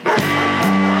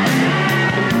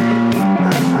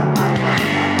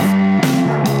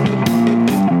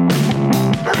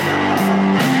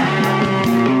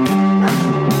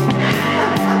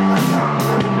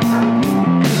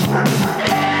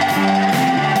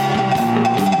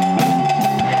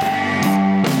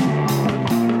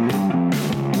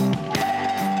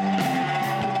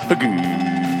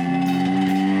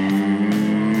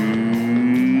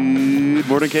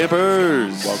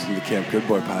Campers. Welcome to the Camp Good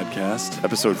Boy podcast.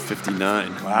 Episode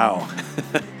 59. Wow.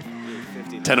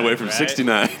 10 away from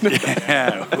 69.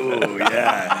 Yeah. Ooh,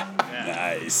 yeah.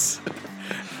 Nice.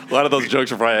 A lot of those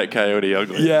jokes are probably at Coyote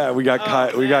Ugly. Yeah, we got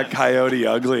Coyote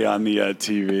Ugly on the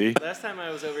TV. Last time I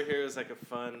was over here, it was like a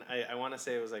fun. I want to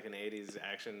say it was like an '80s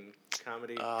action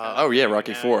comedy. Oh yeah,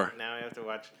 Rocky IV. Now I have to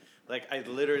watch. Like I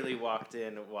literally walked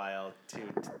in while two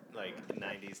like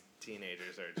 '90s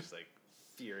teenagers are just like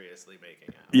furiously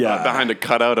making out. Yeah. Behind a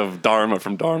cutout of Dharma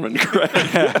from Dharma and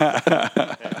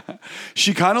Greg.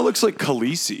 She kind of looks like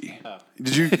Khaleesi. Oh.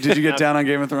 Did you get down on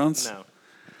Game of Thrones? No.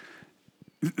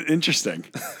 Interesting.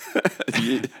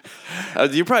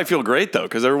 You probably feel great though,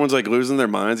 because everyone's like losing their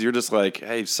minds. You're just like,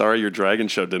 hey, sorry, your dragon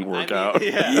show didn't work out.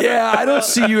 Yeah, I don't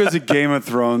see you as a Game of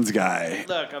Thrones guy.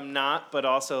 Look, I'm not, but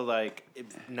also like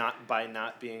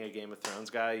not being a Game of Thrones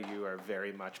guy, you are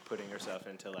very much putting yourself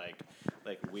into like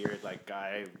weird like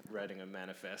guy writing a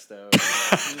manifesto.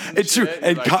 It's true.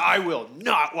 And like, I will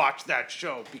not watch that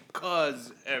show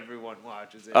because everyone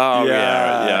watches it. Oh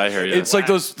yeah, I hear you. It's like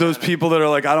those people that are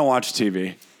like, I don't watch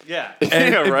TV. Yeah. And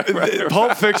Yeah, right.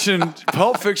 Pulp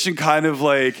Fiction kind of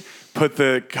like put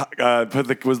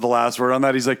the was the last word on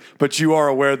that. He's like, but you are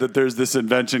aware that there's this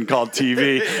invention called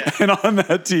TV, and on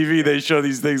that TV they show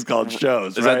these things called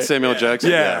shows. Is right? that Samuel Jackson?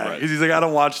 Yeah, right. he's like, I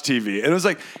don't watch TV, and it was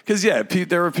like, because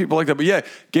there were people like that. But yeah,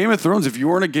 Game of Thrones. If you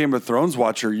weren't a Game of Thrones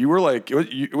watcher, you were like,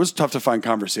 it was tough to find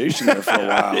conversation there for a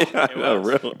while. Yeah, I know,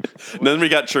 really. And then we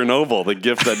got Chernobyl, the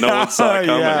gift that no one saw coming.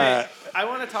 Yeah. I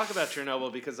want to talk about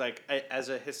Chernobyl because, like, as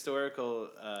a historical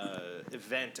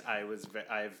event,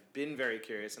 I've been very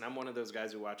curious, and I'm one of those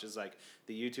guys who watches like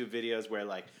the YouTube videos where,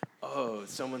 like, oh,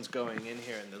 someone's going in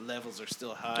here and the levels are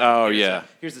still high. Oh, yeah.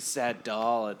 Here's a sad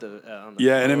doll at the on the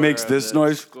Yeah, and it floor makes of this the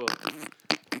noise. school.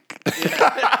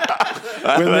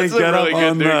 When they That's a get really up good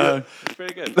on nuclear- It's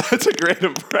pretty good. That's a great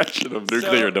impression of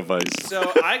nuclear device.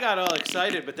 So I got all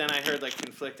excited, but then I heard like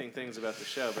conflicting things about the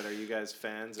show. But are you guys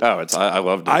fans? I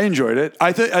loved it. I enjoyed it.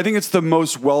 I think it's the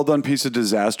most well done piece of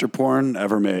disaster porn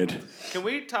ever made. Can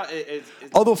we talk?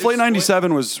 Although Flight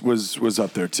 97 was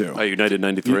up there too. Oh, United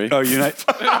 93? Oh,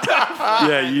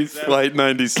 yeah, Flight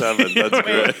 97. That's Wait,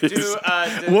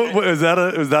 great. what was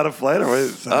that? Was that a flight or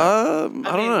what? I don't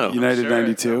know. United sure at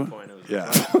 92. some point it was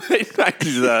Yeah. Flight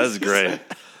 97. That's great.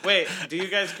 Wait, do you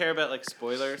guys care about like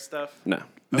spoiler stuff? No.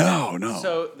 No.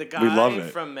 So the We love guy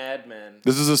it. from Mad Men.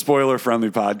 This is a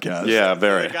spoiler-friendly podcast. Yeah, The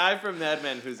very. guy from Mad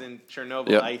Men who's in Chernobyl,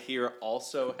 Yep. I hear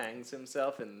also hangs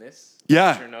himself in this.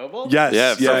 Yeah. Chernobyl. Yes.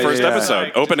 Yeah, it's our first yeah. episode.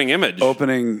 Like, Opening image.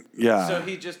 Opening. Yeah. So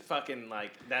he just fucking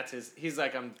like that's his. He's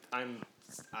like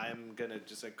I'm gonna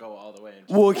just like go all the way.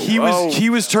 And Well, he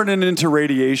was turning into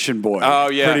Radiation Boy. Oh,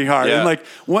 yeah, pretty hard. yeah. And like,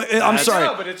 what? I'm sorry.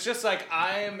 No, but it's just like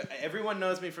everyone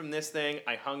knows me from this thing.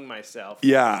 I hung myself.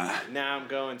 Yeah. Now I'm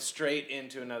going straight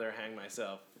into another hang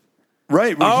myself.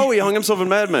 Right. Oh, he hung himself in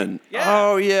Mad Men. Yeah.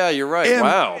 Oh, yeah, you're right. And,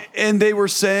 Wow. And they were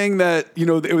saying that, they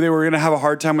were going to have a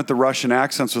hard time with the Russian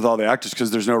accents with all the actors because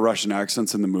there's no Russian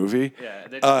accents in the movie. Yeah,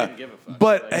 they just didn't give a fuck.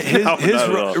 But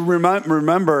Like,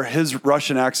 remember his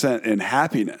Russian accent in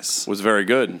Happiness Was very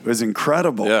good. was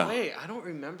incredible. Yeah. wait, I don't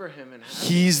remember him in.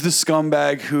 He's the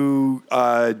scumbag who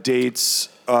dates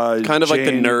Kind of like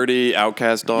the Jane. nerdy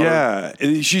outcast daughter. Yeah,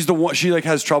 and she's the one. She like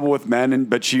has trouble with men,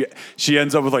 but she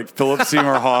ends up with like Philip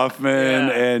Seymour Hoffman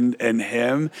Yeah. and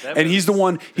him, That and he's the was-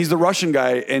 one. He's the Russian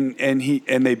guy, and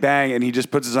they bang, and he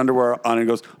just puts his underwear on and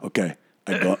goes, "Okay,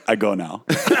 I go now."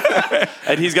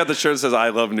 And he's got the shirt that says, I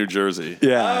love New Jersey.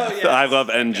 Yeah, Oh, yeah. I love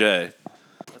NJ.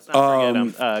 Let's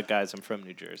not forget, guys, I'm from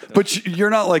New Jersey. but you're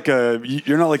not like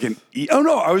an. Oh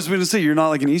no, I was going to say you're not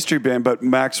like an E Street band, but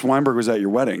Max Weinberg was at your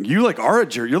wedding. You like are a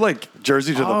Jersey. You're like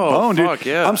Jersey to the bone, fuck, dude.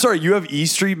 yeah. I'm sorry, you have E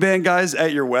Street band guys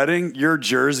at your wedding. You're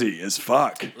Jersey as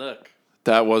fuck. Look,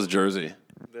 That was Jersey.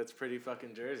 that's pretty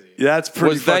fucking Jersey. That's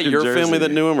pretty. Was that fucking your Jersey. family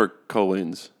that knew him or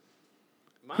Colene's?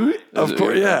 Mine. Of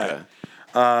course, yeah.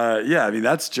 Okay. Yeah, I mean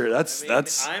that's I mean,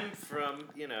 that's I'm from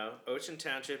Ocean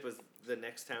Township. Was the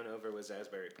next town over was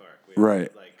Asbury Park.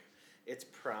 Right. Like, it's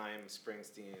prime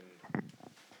Springsteen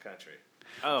country.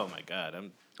 Oh my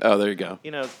God, Oh, there you go.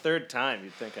 third time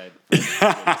you'd think I'd.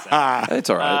 It's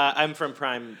all right. I'm from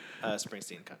prime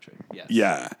Springsteen country. Yes.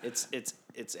 Yeah.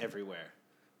 It's everywhere.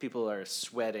 People are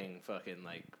sweating fucking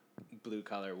like blue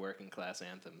collar working class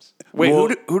anthems. Wait, well-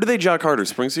 who do they jock harder,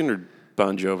 Springsteen or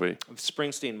Bon Jovi?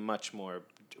 Springsteen much more.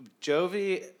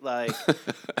 Jovi, like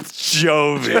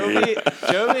Jovi.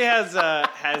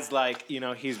 Jovi has like, you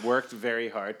know, he's worked very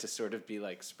hard to sort of be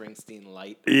like Springsteen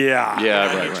light. Yeah.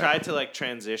 Yeah, He right. tried to like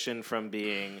transition from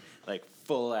being like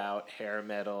full out hair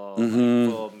metal, Mm-hmm.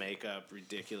 like, full makeup,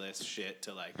 ridiculous shit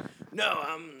to like, no,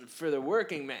 I'm for the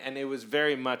working man, and it was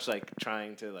very much like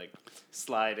trying to like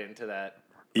slide into that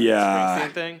Yeah.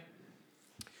 Springsteen thing.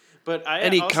 But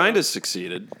And he also- kind of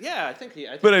succeeded. yeah, I think he.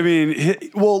 But I mean,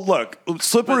 well, look,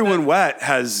 Slippery But When then- Wet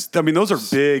has, I mean, those are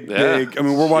big, Yeah, big. I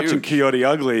mean, we're watching huge. Coyote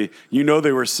Ugly. You know,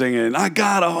 they were singing, I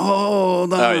got a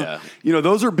hold on. Oh, yeah. You know,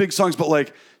 those are big songs, but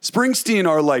like Springsteen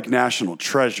are like national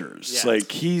treasures. Yes. Like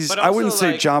But I wouldn't also,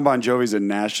 say like- John Bon Jovi's a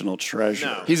national treasure.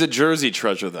 No. He's a Jersey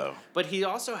treasure, though. But he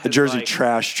also has A Jersey like,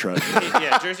 trash treasure.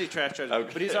 yeah, Jersey trash treasure. Okay.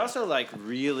 But he's also like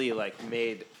really like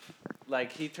made,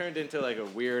 like he turned into like a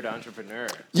weird entrepreneur.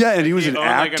 Yeah, and he was He an owned,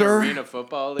 like, actor. an arena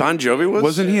football league. Bon Jovi was?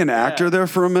 Wasn't he an actor Yeah. there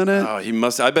for a minute? Oh, he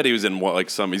must. I bet he was in what, like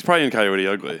some. He's probably in Coyote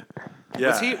Ugly.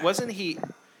 yeah. Wasn't he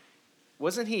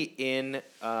in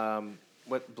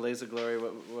what Blaze of Glory?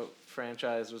 What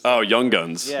franchise was? Oh, that? Young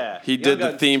Guns. Yeah, He Young did the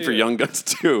Guns theme for too. Young Guns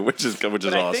too, which is But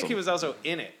awesome. I think he was also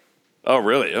in it. Oh,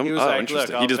 really? He was oh, like,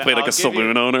 interesting. "Look, he just played like I'll a give you-"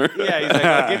 saloon owner. Yeah, he's like,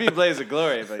 I'll give you Blaze of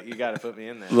Glory, but you got to put me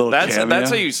in there. Little That's cameo.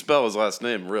 how you spell his last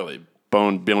name, really.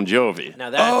 Bon Jovi. Now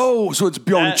that's Oh, so it's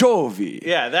Bon that- Jovi.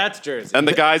 yeah, that's Jersey. And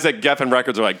the guys at Geffen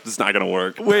Records are like, this is not going to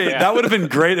work. Wait, Yeah. that would have been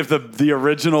great if the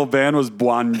original band was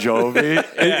Bon Jovi.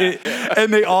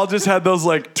 And they all just had those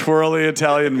like twirly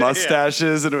Italian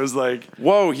mustaches, and it was like,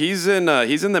 Whoa, he's in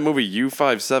that movie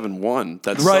U-571.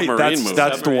 That right, submarine that's movie.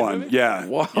 that's the Submarine one. movie? Yeah.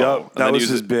 Whoa. Yep. And That then was he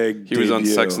his big. He was on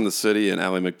debut. Sex and the City and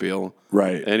Ally McBeal.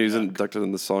 Right. And he was inducted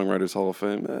in the Songwriters Hall of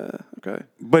Fame. Okay.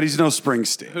 But he's no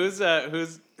Springsteen.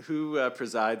 Who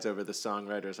presides over the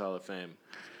Songwriters Hall of Fame?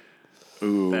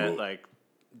 Ooh. That like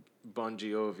Bon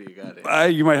Jovi got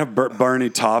in. You might have Barney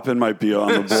Toppin might be on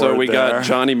the board. So we there. got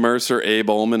Johnny Mercer, Abe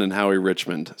Ullman, and Howie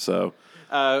Richmond. So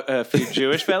A few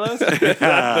Jewish fellows. that's what it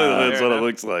enough.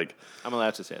 looks like. I'm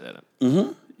allowed to say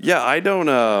that. Yeah, I don't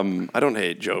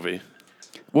hate Jovi.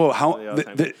 Whoa, how the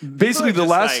all-time basically People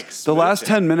the are last just, the like, last smooching.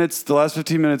 10 minutes, the last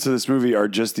 15 minutes of this movie are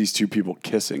just these two people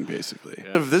kissing, basically.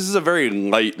 This is a very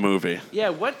light movie. Yeah,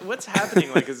 what's happening?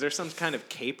 Like, is there some kind of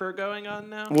caper going on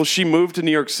now? Well, she moved to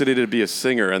New York City to be a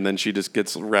singer, and then she just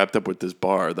gets wrapped up with this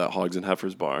bar, that Hogs and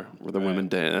Heifers bar, where the women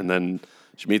dance. And then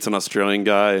she meets an Australian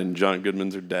guy, and John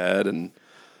Goodman's her dad, and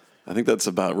I think that's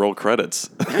about roll credits.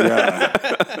 Yeah.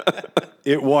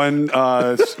 It won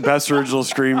Best Original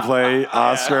Screenplay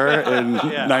Oscar in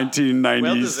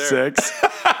 1996.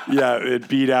 Yeah, it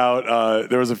beat out.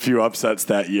 There was a few upsets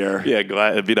that year. Yeah,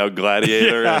 it beat out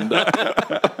Gladiator and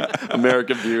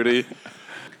American Beauty.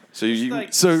 So you've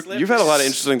had a lot of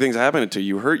interesting things happening to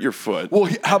you. You hurt your foot. Well,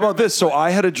 how about this? So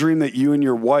I had a dream that you and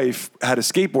your wife had a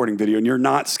skateboarding video, and you're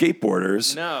not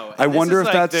skateboarders. No. I This wonder is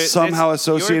if like that's somehow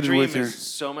associated your with dream your. is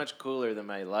so much cooler than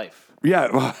my life.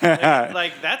 Yeah.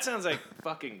 Like that sounds like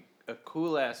fucking a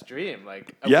cool ass dream.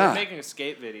 Like Yeah. we're making a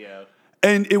skate video.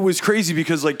 And it was crazy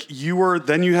because like you had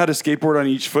a skateboard on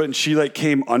each foot, and she like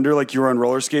came under like you were on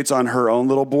roller skates on her own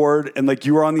little board, and like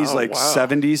you were on these Oh, like wow.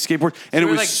 70s skateboards, and it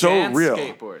We're, was like, so dance real.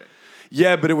 Skateboarding.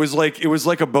 Yeah, but it was like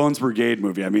a Bones Brigade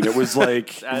movie. I mean, it was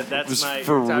like That's it was my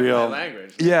for you're talking real. my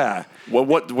language. Yeah.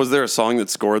 What was there a song that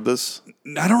scored this?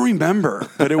 I don't remember,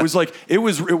 but it was like it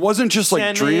wasn't just like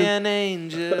Send dream. me an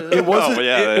angel. It wasn't. Oh,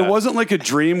 yeah, it yeah. wasn't like a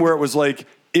dream where it was like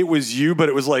it was you, but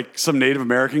it was like some Native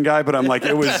American guy. But I'm like,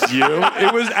 it was you.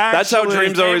 It was actually. That's how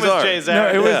dreams Name always was are. Jay No,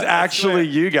 Zarek. it was Yeah. actually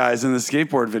you guys in the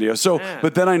skateboard video. So, Yeah.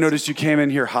 but then I noticed you came in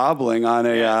here hobbling on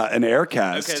Yeah. an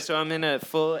Aircast. Okay, so I'm in a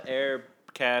full air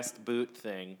cast boot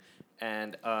thing,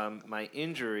 and my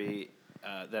injury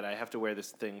that I have to wear this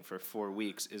thing for 4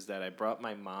 weeks is that I brought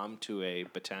my mom to a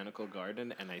botanical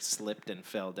garden and I slipped and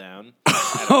fell down.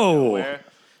 Oh.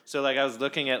 So like I was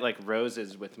looking at like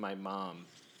roses with my mom,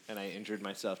 and I injured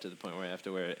myself to the point where I have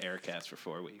to wear an air cast for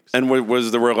 4 weeks. And were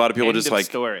a lot of people End just of like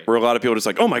story. were a lot of people just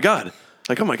like, oh my god,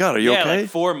 are you yeah, okay? like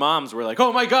 4 moms were like,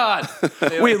 "Oh my god!"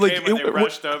 They, Wait, like, came and they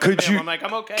rushed over could me, you? and I'm like,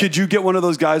 "I'm okay." Could you get one of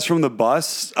those guys from the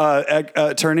bus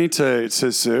attorney to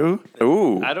sue?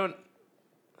 Ooh, I don't.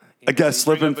 I guess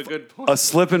you bring slip and up a good point. a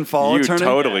slip and fall you attorney.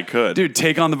 totally could. Dude,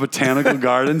 take on the botanical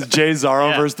gardens. Jay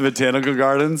Zarro Yeah. versus the botanical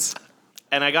gardens.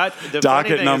 And I got the Docket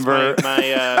funny thing number.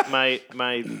 is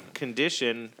my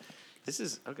condition. This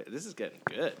is okay. This is getting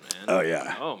good, man. Oh,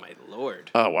 yeah. Oh my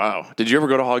lord. Oh wow, did you ever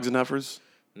go to Hogs and Heifers?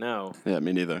 No, Yeah,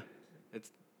 me neither. it's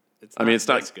It's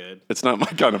not this good. It's not my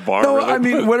kind of bar. No, really. I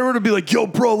mean, whenever to be like, yo,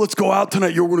 bro, let's go out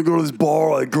tonight. We're going to go to this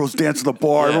bar. Like, girls dance in the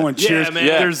bar. Yeah. Everyone Yeah, cheers. man.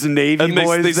 There's the Navy and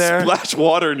boys they there. splash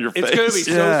water in your It's face. gonna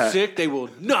be Yeah. so sick they will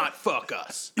not fuck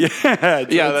us. Yeah,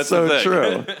 that's so the thing.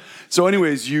 true. So,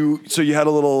 anyways, you had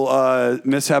a little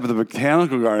mishap at the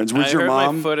botanical gardens. Was I your hurt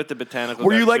mom? my foot at the botanical.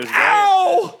 Were you like,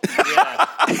 Gardens. She was very- ow? Yeah.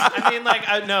 I mean, like,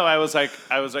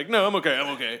 I was like, no, I'm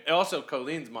okay. And also,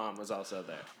 Colleen's mom was also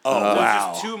there. Oh, So it was wow.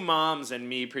 just two moms and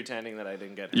me pretending that I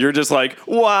didn't get hurt. You're just like,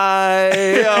 why?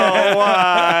 Oh,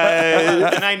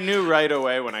 why? And I knew right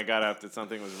away when I got up that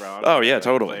something was wrong. Oh, yeah, I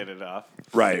totally. Played it off.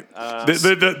 Right.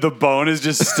 The bone is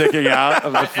just sticking out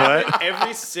of the foot.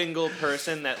 Every single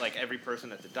person every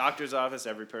person at the doctor's office,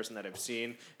 every person that I've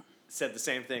seen said the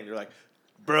same thing. They're like,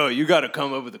 bro, you got to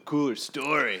come up with a cooler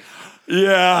story.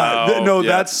 Yeah. Oh, No, yeah.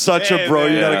 that's such Hey, a bro.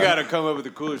 man, You you gotta. got to come up with a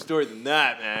cooler story than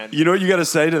that, man. You know what you got to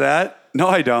say to that? No,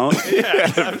 I don't.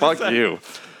 Fuck you.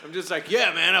 I'm just like,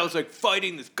 yeah, man, I was like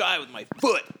fighting this guy with my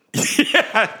foot.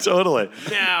 Yeah, totally.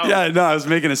 Now. Yeah, no, I was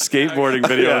making a skateboarding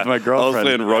video with my I was girlfriend.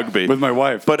 playing rugby With my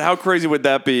wife. But how crazy would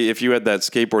that be if you had that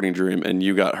skateboarding dream and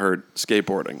you got hurt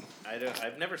skateboarding?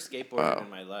 I've never skateboarded in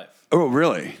my life. Oh,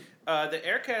 really? The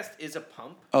Aircast is a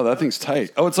pump. Oh, that thing's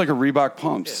tight. Oh, it's like a Reebok Yeah, it's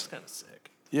pumps. kind of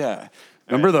sick. Yeah.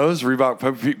 Remember those Reebok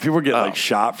pumps? People get like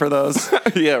shot for those.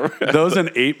 Yeah, right. Those and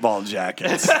 8-ball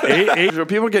jackets.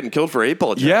 People getting killed for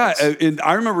 8-ball Yeah, jackets. and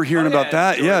I remember hearing Oh, yeah, about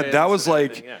that. and Yeah, Jordans that was and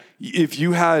like, everything, if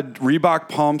you had Reebok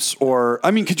pumps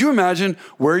could you imagine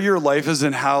where your life is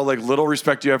and how like little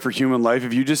respect you have for human life?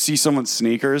 If you just see someone's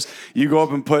sneakers, you go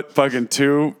up and put fucking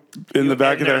 2 in the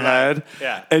back in of their their head, life.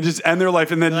 Yeah. and just end their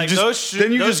life, and then Like, you those just shoe-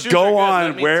 then you those just shoes are go good. on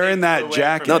Let me wearing take that you away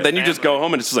jacket. from No, your then you just go family.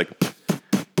 home and it's just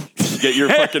like, get your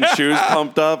fucking shoes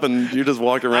pumped up and you just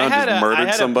walk around I just murdered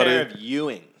had somebody. a pair of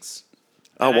Ewings.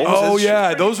 Oh, what was Oh his yeah,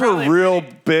 Pretty- those were probably real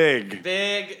pretty big.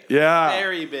 Big. Yeah.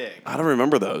 Very big. I don't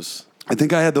remember those. I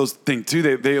think I had those thing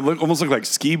too. They almost look like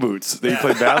ski boots that you Yeah.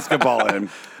 play basketball in.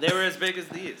 They were as big as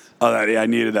these. Oh, I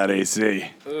needed that AC.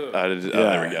 There we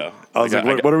go. I was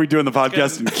like, what are we doing the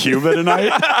podcast in Cuba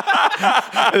tonight?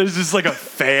 There's just like a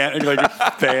fan, like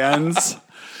fans.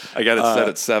 I got it set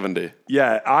at 70.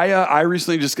 Yeah, I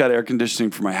recently just got air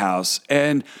conditioning for my house,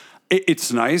 and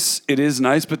it's nice. It is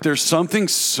nice, but there's something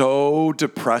so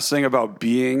depressing about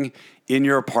being in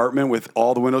your apartment with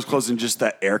all the windows closed and just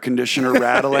that air conditioner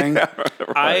rattling.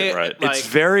 Right. It's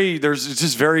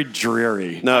just very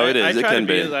dreary. No, it is. I It try can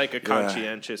to be be. like a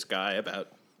conscientious guy about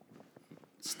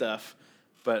stuff,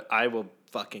 but I will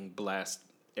fucking blast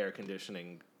air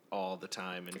conditioning all the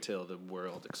time until the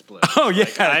world explodes. Oh, yeah,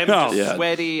 I'm no. just Yeah.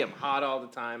 sweaty. I'm hot all the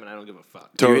time, and I don't give a fuck.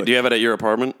 Do you have it at your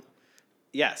apartment?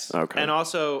 Yes. Okay. And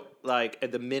also, like,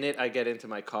 at the minute I get into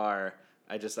my car,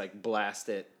 I just like blast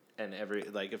it, and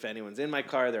if anyone's in my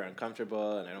car, they're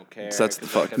uncomfortable, and I don't care. So that's the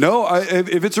 'cause, like, fuck- I'm- No,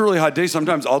 if it's a really hot day,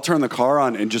 sometimes I'll turn the car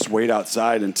on and just wait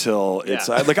outside until it's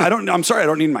Yeah. like I'm sorry, I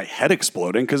don't need my head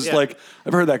exploding because Yeah. like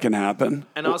I've heard that can happen.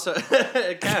 And also,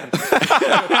 it can.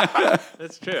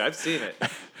 That's true. I've seen it.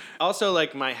 Also,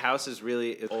 like, my house is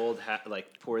really old,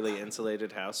 like, poorly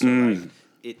insulated house. So, like,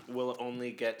 it will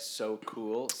only get so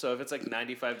cool. So if it's like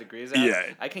 95 degrees out, Yeah.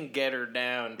 I can get her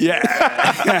down to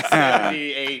Yeah.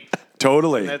 78.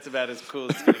 Totally. That's about as cool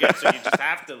as it's going to get. So you just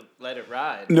have to let it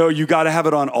ride. No, you got to have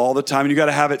it on all the time, and you got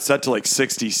to have it set to like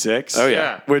 66. Oh, yeah.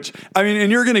 Yeah. Which I mean,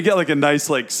 and you're gonna get like a nice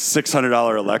like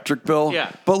 $600 electric bill.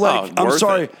 Yeah. But like, I'm worth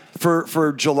sorry it.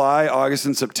 for July, August,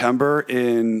 and September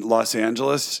in Los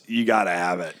Angeles, you got to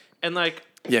have it. And, like,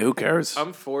 Yeah, who cares?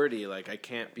 I'm 40. Like, I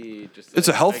can't be just. It's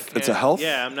a like, health- I it's a can't- health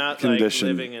Yeah, I'm not condition.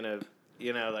 like living in a.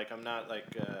 Like, I'm not like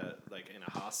in a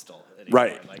hostel anymore.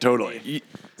 Right, Like, totally. I need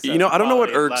You know, I don't know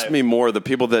what quality of irks life. me more, the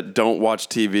people that don't watch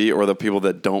TV or the people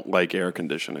that don't like air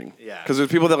conditioning. Yeah. Because there's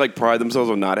people that like pride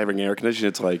themselves on not having air conditioning.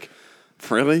 It's like,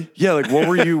 really? Yeah, like what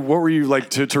were you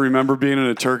like to remember being in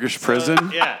a Turkish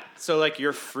prison? Yeah. So, like,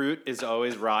 your fruit is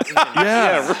always rotten. and-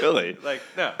 Yeah. really. Like,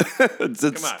 no. It's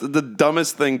Come on. the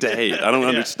dumbest thing to hate. I don't Yeah.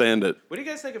 understand it. What do you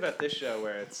guys think about this show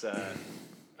where it's Is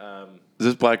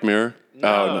this Black Mirror?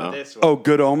 No. this one? Oh,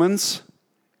 Good Omens.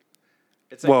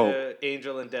 It's like whoa. an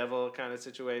angel and devil kind of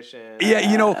situation. Yeah,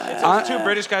 you know, It's those two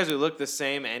British guys who look the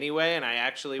same anyway, and I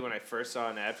actually, when I first saw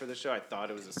an ad for the show, I thought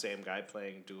it was the same guy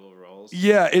playing dual roles.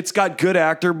 yeah, it's got good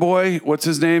actor boy. What's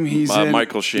his name? He's in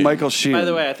Michael Sheen. Michael Sheen. By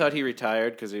the way, I thought he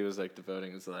retired because he was like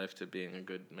devoting his life to being a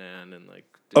good man and like.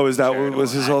 oh, is that what charitable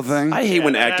was his whole acts. thing? I hate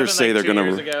when that actors happened, say like, they're 2 going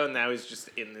years to. ago, and now he's just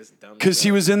in this dumb. Because he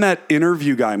show. was in that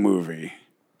Interview Guy movie,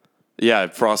 Yeah,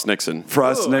 Frost Nixon.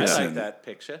 Frost Ooh, I Nixon. like that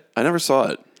picture. I never saw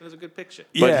it. It was a good picture.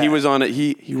 But Yeah. he was on it.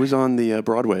 He was on the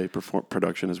Broadway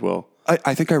production as well.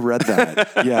 I think I read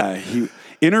that. Yeah,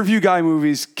 interview guy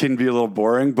movies can be a little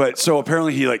boring, but so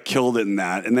apparently he like killed it in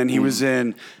that, and then he was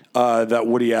in that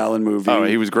Woody Allen movie. Oh,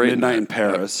 he was great in Midnight that. in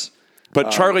Paris. But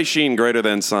Charlie Sheen greater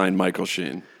than signed Michael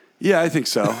Sheen. Yeah, I think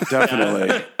so.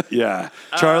 Definitely. Yeah.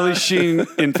 Charlie Sheen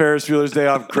in Ferris Bueller's Day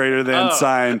Off greater than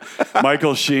sign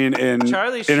Michael Sheen in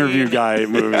Interview Guy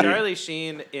movie. Charlie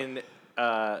Sheen in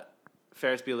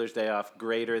Ferris Bueller's Day Off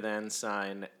greater than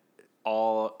sign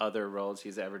all other roles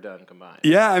he's ever done combined.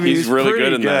 Yeah, I mean, He's really pretty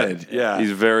good in that. Yeah.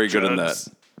 He's very good in that.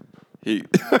 Drugs.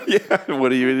 Yeah, what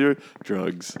do you do?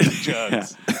 Drugs.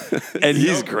 Drugs. And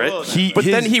he's So great. cool. But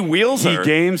then he wheels her.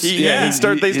 games. They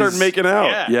start making out.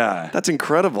 Yeah. Yeah. That's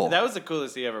incredible. That was the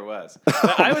coolest he ever was.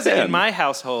 But I was man. in my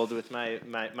household with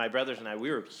my brothers and I.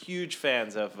 We were huge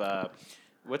fans of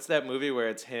what's that movie where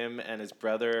it's him and his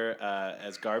brother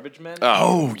as garbage men?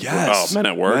 Oh, yes. Oh, Men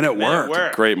at Work. Men at Men at Work.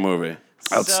 Work. Great movie.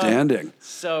 Outstanding.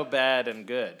 So bad and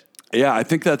good. Yeah, I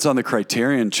think that's on the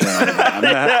Criterion channel. I'm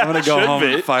gonna go Should home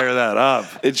be. and fire that up.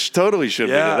 It totally should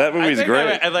Yeah. be. That movie's I think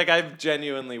great. I've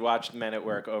genuinely watched Men at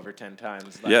Work over 10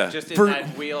 times. Like, Yeah. Just in For-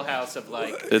 that wheelhouse of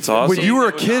like. It's awesome. When you were a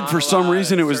It was kid, on for a some lot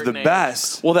reason, at it was the certain ages.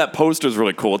 best. Well, that poster's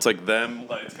really cool. It's like them.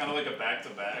 Like, it's kind of like a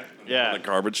back-to-back. Yeah. The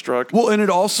garbage truck. Well, and it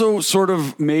also sort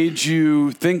of made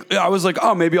you think. I was like,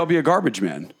 oh, maybe I'll be a garbage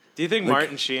man. Do you think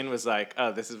Martin Sheen was like,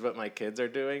 oh, this is what my kids are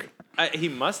doing? He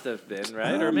must have been,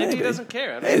 right? Or maybe he maybe. doesn't care.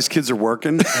 I don't Hey, know. his kids are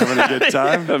working, having a good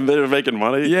time. And they're making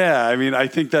money. Yeah, I mean, I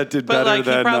think that did But better like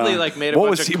than. he probably like made a what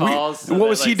bunch was of he? calls. so what that,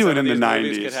 was he like, doing some in of the these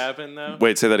movies '90s? Could happen though.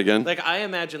 Wait, say that again. Like I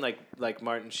imagine like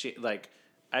Martin Sheen, like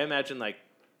I imagine like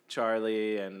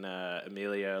Charlie and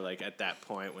Amelia like at that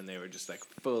point when they were just like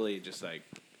fully just like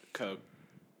coke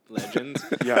legends.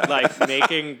 Yeah. Like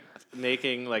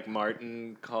making like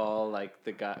Martin call like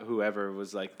the guy whoever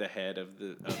was like the head of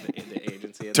the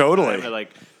agency at the Totally. time to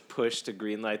like push to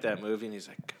greenlight that movie, and he's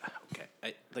like,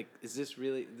 okay, is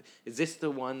this the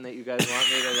one that you guys want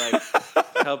me to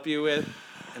like help you with?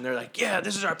 And they're like, yeah,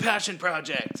 this is our passion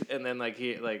project. And then like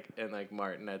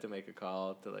Martin had to make a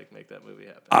call to like make that movie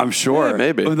happen. I'm sure, Yeah,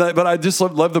 maybe. But I just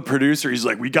love the producer. He's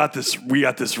like, we got this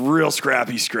real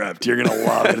scrappy script. You're gonna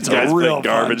love it. It's Guys a real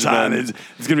play garbage fun time. men.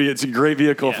 It's a great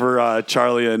vehicle Yeah. for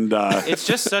Charlie and It's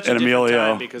just such a and different Emilio.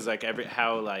 time because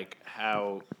like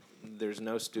how there's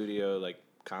no studio like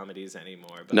comedies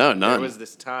anymore. But No, there none. was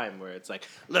this time where it's like,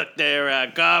 look, they're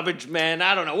garbage men.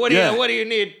 I don't know. What do you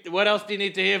need? What else do you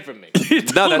need to hear from me?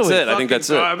 No, that's it. I Fucking think that's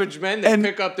it. garbage men. They And-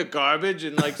 pick up the garbage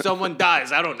and like someone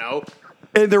dies. I don't know.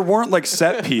 And there weren't like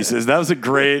set pieces. That was and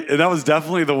that was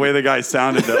definitely the way the guy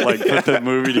sounded that like put the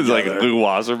movie It's together. like Lou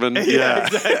Wasserman. Yeah,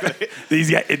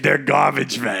 they're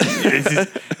garbage men.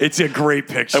 It's a great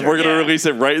picture. And we're going to Yeah. release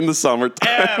it right in the summertime.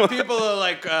 Yeah, people are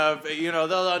like,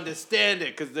 they'll understand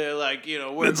it because they're like,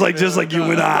 It's like just like you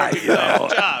and I, you know.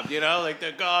 job, like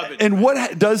they're garbage. And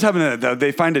what does happen in it though?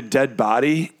 They find a dead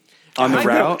body on the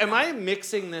route. Am I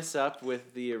mixing this up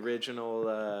with the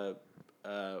original?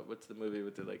 What's the movie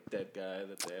with the like dead guy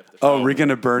that they have to? Oh,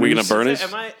 Weekend at Bernie's. Weekend at Bernie's?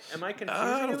 Am I confusing?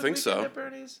 I don't it with think so. Weekend at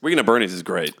Bernie's? Weekend at Bernie's is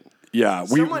great. Yeah,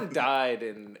 Someone died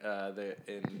in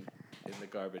the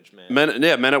Garbage Man.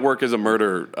 Men at Work is a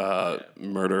murder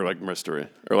like mystery,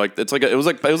 or like it was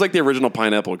like the original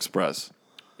Pineapple Express.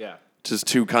 Yeah. Just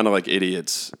two kind of like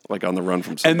idiots like on the run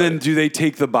from And somebody. then do they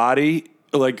take the body?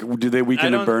 Like, do they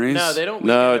Weekend at Bernie's? No, they don't.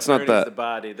 No, Weekend it's at not Bernie's that. The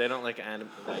body. They don't like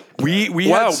We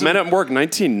wow, had some, Men at Work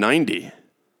 1990.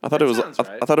 I thought it was sounds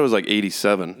right. I thought it was like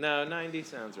 87. No, 90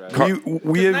 sounds right.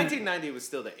 we 1990 was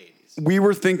still the 80s. we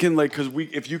were thinking like because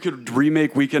if you could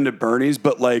remake Weekend at Bernie's,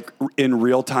 but like in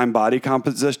real time body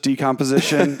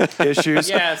decomposition issues,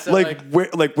 Yeah, so,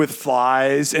 like with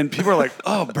flies, and people are like,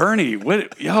 oh Bernie,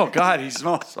 what? Oh God, he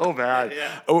smells so bad.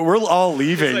 Yeah. We're all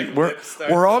leaving. like, we're lips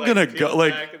start we're to, all like, gonna peel go.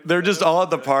 Like back and they're just stuff. all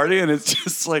at the party, and it's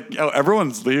just like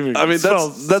everyone's leaving. I mean, It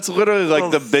smells that's literally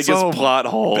like the smells biggest so plot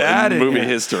hole bad in movie here.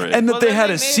 history. And that Well, they then had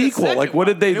they a made a sequel. second Like, what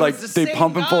did they one. It was like? the They same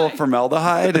pump him full of guy.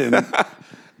 formaldehyde, and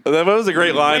That was a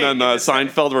great line Wait, on it's a-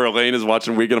 Seinfeld where Elaine is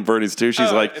watching Weekend at Bernie's too. She's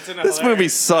Oh, like, it's in a "This movie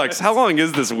hilarious- sucks. How long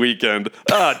is this weekend?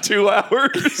 2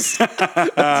 hours."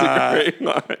 That's a great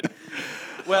line.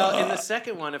 Well, in the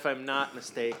second one, if I'm not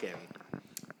mistaken,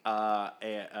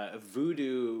 a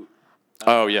voodoo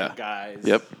Oh yeah. guys.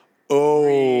 Yep.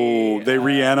 oh, they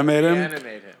reanimate him.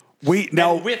 Reanimate him. Wait,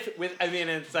 now And with I mean,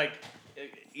 it's like,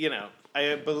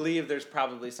 I believe there's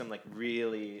probably some like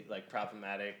really like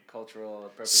problematic cultural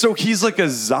appropriation. so he's like a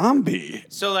zombie.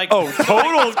 So like Oh,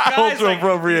 total guys, cultural like,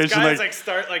 appropriation, these guys like- like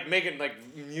start like making like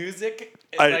music.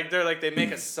 I- They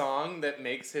make a song that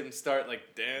makes him start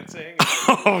like dancing.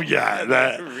 Oh yeah, and,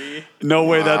 that like, no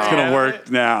way that's gonna Wow. work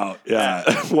now. Yeah,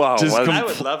 Wow. Just why- com- I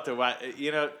would love to watch.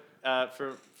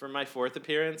 for my 4th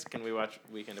appearance, can we watch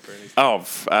Weekend at Bernie's? Oh,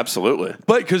 absolutely.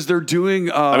 But because they're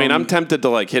doing, I mean, I'm tempted to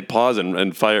like hit pause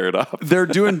and fire it up. they're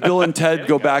doing Bill and Ted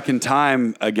Go Back in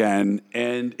Time again,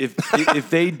 and if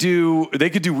they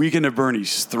could do Weekend at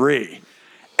Bernie's 3,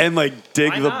 and like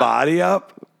dig Why the not? body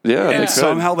up. Yeah, they And could.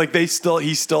 somehow, like he still And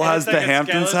has it's like the a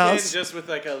Hamptons skeleton house. just with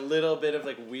like a little bit of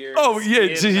like weird. Oh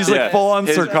yeah, skin he's on like it. full on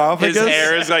His sarcophagus.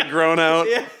 hair is like grown out.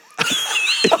 Yeah.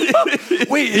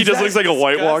 Wait, He just looks like a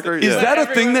White Walker. Is Yeah. that a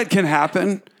Everyone- thing that can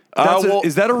happen? well-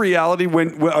 Is that a reality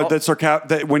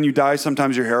that when you die,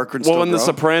 sometimes your hair can still Well, in grow? The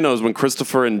Sopranos, when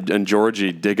Christopher and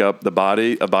Georgie dig up a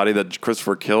body that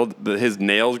Christopher killed, his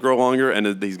nails grow longer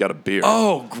and he's got a beard.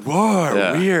 Oh, whoa,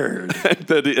 Yeah. weird.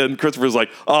 And Christopher's like,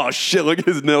 oh shit, look at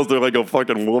his nails. They're like a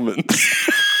fucking woman's.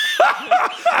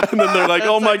 And then they're like,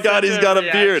 oh my like God, such he's a got a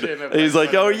beard. reaction of And he's like,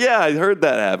 like, oh yeah, I heard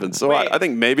that happen. So Wait. I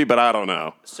think maybe, but I don't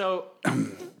know. So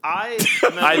I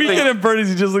Weekend at Bernie's,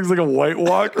 he just looks like a White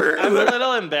Walker. I'm a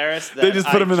little embarrassed that They just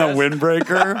put him in that just-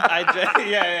 windbreaker.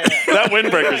 Yeah. That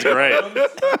windbreaker's great.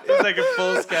 It's like a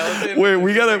full skeleton. Wait,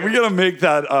 we gotta make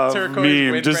that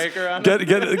Turquoise meme. Just windbreaker on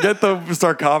get the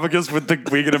sarcophagus with the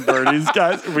Weekend at Bernie's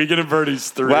guys. Weekend at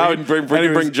Bernie's 3. Wow, and bring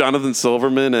Anyways, Jonathan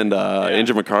Silverman and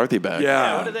Andrew McCarthy back.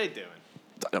 Yeah, what are Yeah, they doing?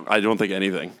 I don't think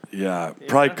anything. yeah,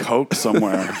 probably coke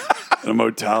somewhere in a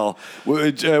motel.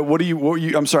 What are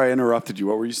you? I'm sorry, I interrupted you.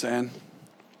 What were you saying?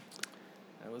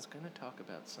 I was gonna talk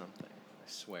about something. I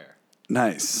swear.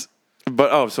 Nice.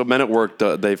 But so Men at Work,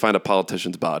 they find a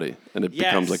politician's body, and it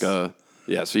becomes like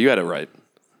Yes. So you had it right.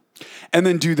 And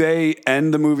then do they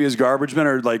end the movie as garbage men,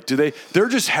 or like they're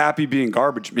just happy being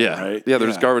garbage men, Yeah, right? yeah.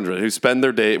 There's garbage men who spend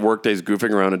their work days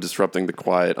goofing around and disrupting the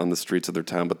quiet on the streets of their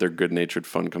town, but their good-natured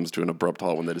fun comes to an abrupt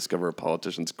halt when they discover a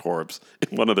politician's corpse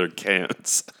in one of their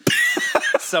cans.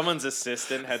 Someone's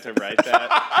assistant had to write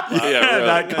that. Yeah, really.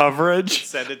 that coverage.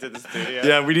 Send it to the studio.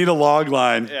 Yeah, we need a log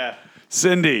line. Yeah.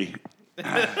 Cindy.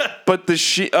 But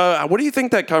what do you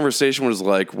think that conversation was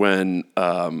like when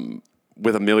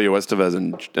with Emilio Estevez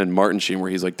and Martin Sheen, where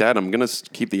he's like, "Dad, I'm gonna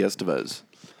keep the Estevez,"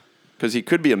 because he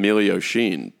could be Emilio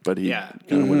Sheen, but he Yeah.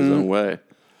 kind of went his own way.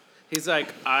 He's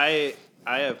like, I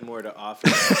have more to offer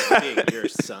than being your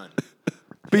son.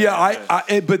 But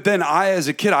yeah, but then as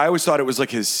a kid, I always thought it was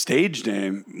like his stage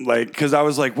name, like because I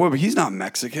was like, whoa, but he's not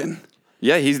Mexican,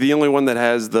 Yeah, he's the only one that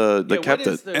has the Yeah, kept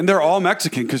what is it. the- and they're all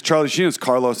Mexican because Charlie Sheen is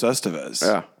Carlos Estevez.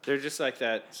 Yeah. They're just like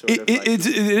that sort of It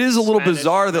is a little Spanish,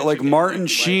 bizarre that like Mexican, Martin like-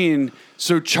 Sheen,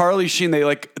 so Charlie Sheen, they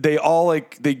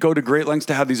go to great lengths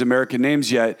to have these American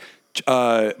names. Yet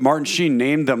Martin Sheen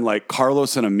named them like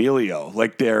Carlos and Emilio,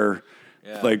 like they're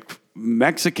like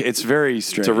Mexican. It's very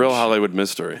strange. It's a real Hollywood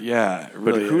mystery. Yeah, it But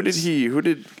really who is.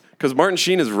 did because Martin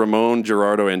Sheen is Ramon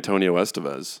Gerardo Antonio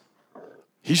Estevez.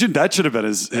 That should have been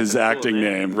his acting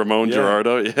name. name. Ramon Yeah.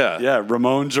 Gerardo, yeah. Yeah,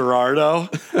 Ramon Gerardo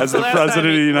as the Last president time of the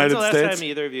when's United the last States. time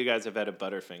either of you guys have had a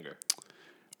Butterfinger?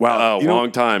 Wow, Oh,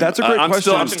 long time. That's a great I'm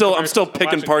question. I'm still Watching picking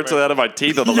commercials. parts of that out of my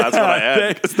teeth of the last one I had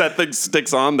Yeah, because that thing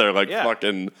sticks on there like Yeah.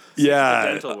 fucking. yeah.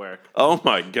 Dental work. Oh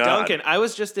my god. Duncan, I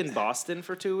was just in Boston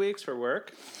for 2 weeks for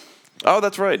work, Oh,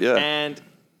 that's right. Yeah. and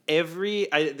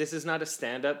this is not a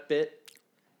stand-up bit.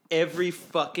 Every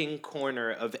fucking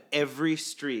corner of every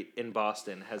street in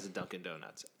Boston has a Dunkin'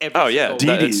 Donuts. Every Oh yeah. single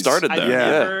It Didi's. started I've there. Yeah.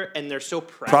 never, and they're so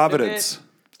proud Providence. of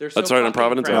it. They're so That's right, in fucking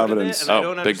Providence? proud of it, Providence. and I Oh,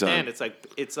 don't big time. understand.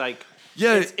 It's like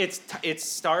Yeah. it's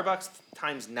Starbucks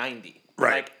times 90.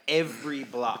 Right. Like every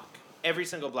block, every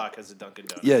single block has a Dunkin'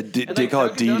 Donuts. Yeah, And, they call it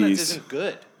Dunkin' Donuts Didi's. isn't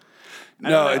good. I No,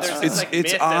 don't know, it's there's this, like,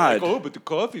 myth that, odd. Like, oh, but the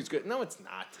coffee's good. No, it's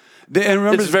not. And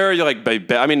remember, It's very like.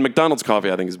 I mean, McDonald's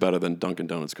coffee I think is better than Dunkin'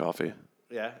 Donuts coffee.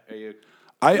 Yeah, are you?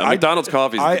 McDonald's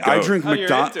coffee is the I goat. drink Oh, you're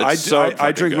McDonald's. into it. It's so I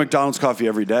fucking drink good. McDonald's coffee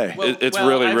every day. It's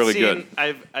really, I've really seen-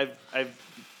 good.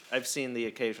 I've seen the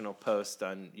occasional post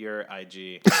on your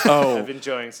IG Oh. of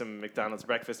enjoying some McDonald's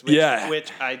breakfast, which, Yeah. which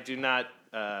I do not.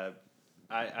 I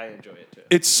enjoy it too.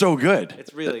 It's so good.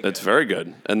 It's really good. It's very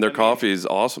good, and their mean- coffee is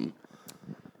awesome.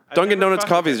 I've Dunkin' never Donuts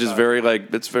fucked with coffee is their just coffee. very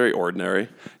like it's very ordinary.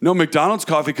 No, McDonald's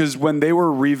coffee, because when they were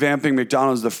revamping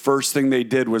McDonald's, the first thing they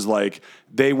did was like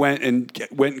they went and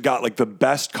got like the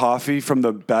best coffee from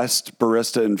the best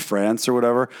barista in France or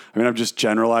whatever. I mean, I'm just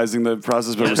generalizing the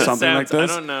process, but it was something like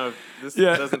this. I don't know. This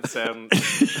Yeah. doesn't sound.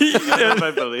 I don't know if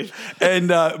I believe. And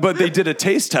but they did a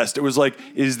taste test. It was like,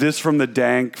 is this from the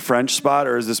dank French spot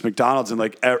or is this McDonald's? And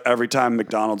like every time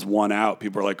McDonald's won out,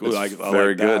 people were like, "Ooh, I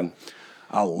very like good. that.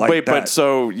 I like Wait, that." but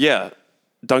so yeah,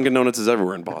 Dunkin' Donuts is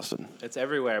everywhere in Boston. It's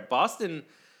everywhere. Boston.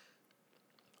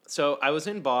 So I was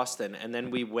in Boston, and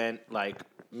then we went, like,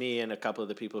 me and a couple of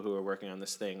the people who were working on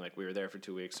this thing, like, we were there for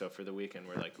 2 weeks. So for the weekend,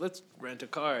 we're like, let's rent a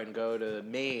car and go to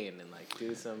Maine and, like,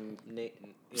 do some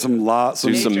some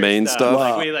Maine stuff.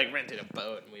 Like, we, like, rented a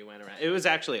boat and we went around. It was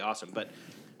actually awesome. But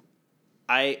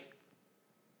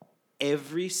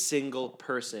every single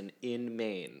person in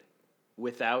Maine,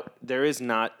 there is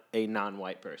not a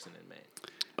non-white person in Maine.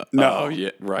 No. Oh,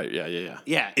 yeah. Right. Yeah.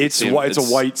 Yeah. It's a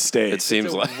white state. It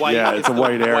seems like. It's a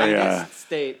white area. Whitest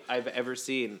state I've ever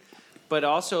seen. But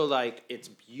also, like, it's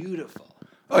beautiful.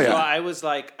 Oh, yeah. So I was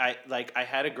like, I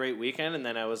had a great weekend, and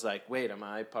then I was like, wait, am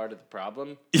I part of the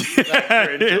problem? Like, for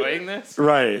enjoying this?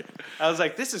 Right. I was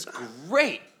like, this is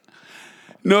great.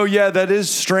 No, yeah, that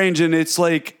is strange, and it's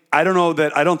like I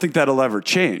don't think that'll ever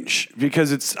change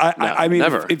because it's. I mean,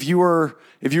 never. if you were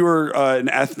an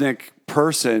ethnic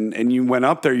person and you went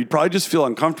up there, you'd probably just feel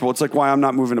uncomfortable. It's like why I'm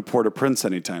not moving to Port-au-Prince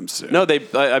anytime soon. No,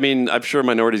 I mean, I'm sure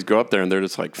minorities go up there and they're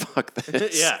just like, fuck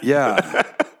this. Yeah.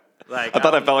 Like, I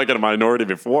thought I felt like a minority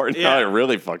before. Now Yeah. I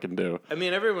really fucking do. I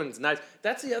mean, everyone's nice.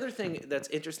 That's the other thing that's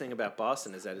interesting about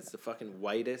Boston is that it's the fucking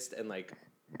whitest and, like,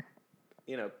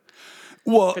 you know,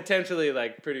 Well, potentially,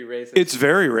 like, pretty racist. it's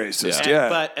very racist. Yeah.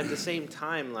 But at the same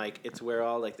time, like, it's where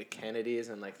all, like, the Kennedys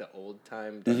and, like, the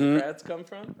old-time Mm-hmm. Democrats come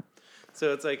from.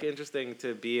 So it's, like, interesting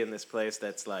to be in this place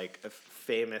that's, like,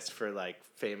 famous for, like,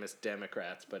 famous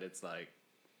Democrats, but it's, like,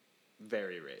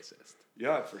 very racist.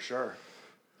 Yeah, for sure.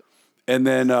 And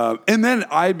then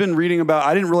I'd been reading about.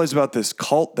 I didn't realize about this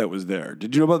cult that was there.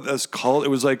 Did you know about this cult? It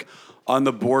was like on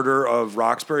the border of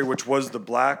Roxbury, which was the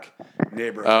black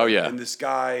neighborhood. Oh, yeah. And this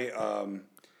guy,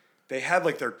 they had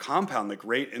like their compound like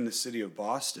right in the city of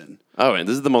Boston. Oh, and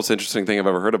this is the most interesting thing I've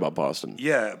ever heard about Boston.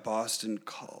 Yeah, Boston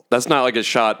cult. That's not like a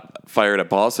shot fired at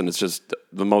Boston. It's just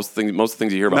most things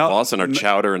you hear about Boston are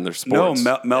chowder and their sports.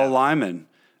 No, Mel Lyman.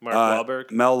 Mark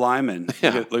Wahlberg? Mel Lyman.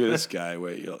 Yeah. Look at this guy.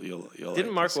 Wait, you'll Didn't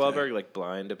like Mark this guy. Wahlberg, like,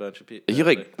 blind a bunch of people? He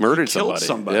like murdered Killed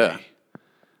somebody. somebody.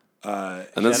 Yeah.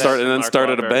 And then Shout out to Mark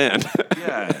started a Wahlberg. band.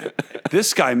 Yeah.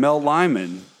 This guy, Mel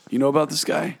Lyman, you know about this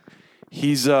guy?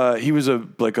 He was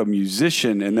a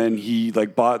musician, and then he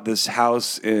like bought this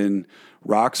house in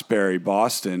Roxbury,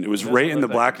 Boston. It was right in the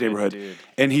look black like a good neighborhood. dude.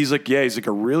 And he's like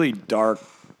a really dark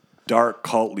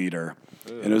cult leader.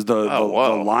 And it was the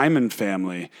wow. Lyman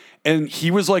family. And he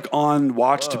was like on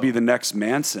watch to be the next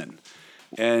Manson.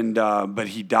 And but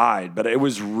he died. But it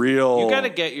was real. You got to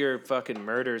get your fucking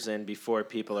murders in before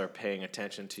people are paying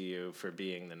attention to you for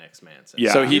being the next Manson.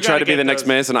 Yeah. So he You tried gotta to be get the next those-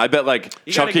 Manson. I bet like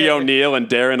You gotta Chucky get- O'Neill and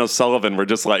Darren O'Sullivan were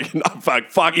just like, no, fuck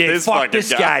this fuck fucking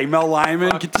this guy, Mel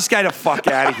Lyman. Get this guy the fuck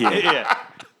out of here. Yeah.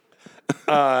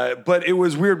 But it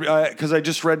was weird because I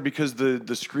just read because the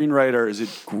screenwriter, is it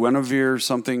Guinevere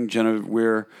something?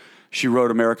 Genevieve, she wrote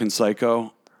American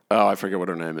Psycho. Oh, I forget what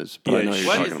her name is. But I Yeah, know who you're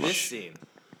What talking is about. this scene?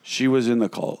 She was in the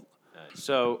cult.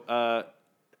 So,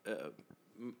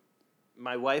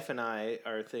 my wife and I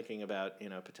are thinking about,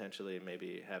 potentially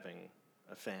maybe having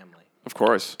a family. Of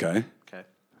course. Okay. Okay.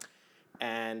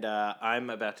 And I'm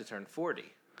about to turn 40.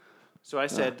 So I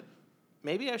said,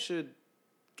 maybe I should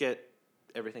get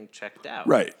everything checked out.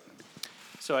 Right.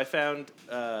 So I found,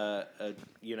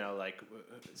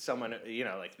 someone,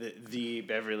 like the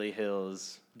Beverly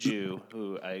Hills Jew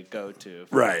who I go to.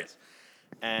 for Right. this.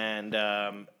 And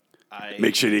I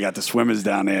Make sure you got the swimmers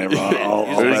down there. All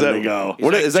Is ready that- to go.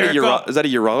 What like, is that? jerk off. Is that a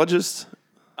urologist?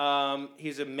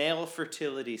 He's a male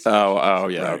fertility specialist. Oh,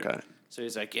 yeah, Right. okay. So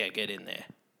he's like, yeah, get in there.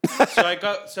 So I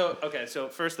go. So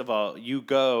first of all, you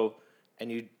go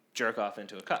and you jerk off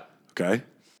into a cup. Okay.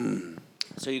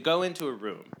 So you go into a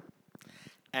room,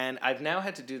 and I've now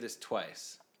had to do this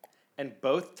twice, and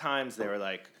both times they were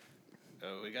like,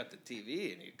 "Oh, we got the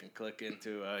TV, and you can click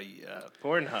into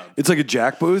Pornhub." It's like a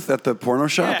jack booth at the porno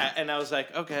shop. Yeah, and I was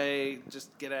like, "Okay,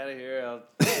 just get out of here.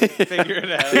 I'll figure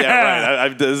it out." Yeah,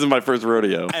 right. This is my first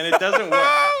rodeo. And it doesn't work.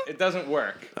 It doesn't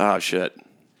work. Oh, shit.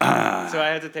 So I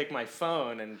had to take my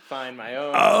phone and find my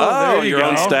own. Oh, there you your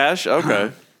own go. stash?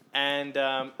 Okay. And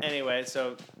anyway,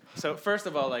 so first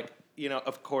of all, like,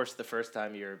 of course, the first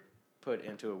time you're put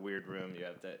into a weird room, you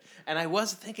have to. And I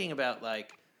was thinking about,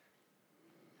 like,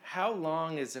 how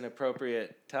long is an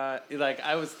appropriate time? Like,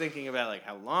 I was thinking about, like,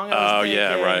 how long I was Oh, thinking,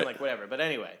 yeah, right. like, whatever. But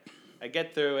anyway, I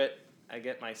get through it. I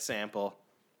get my sample.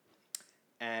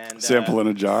 And Sample in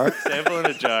a jar. sample in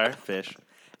a jar, fish.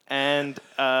 And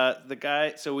the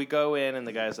guy, so we go in, and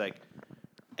the guy's like,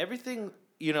 everything,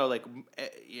 you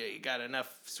got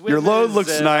enough swimmers. Your load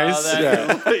looks and all nice,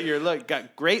 that. yeah. Your load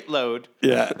got great load.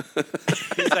 Yeah.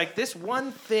 He's like, this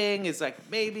one thing is like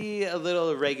maybe a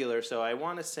little irregular, so I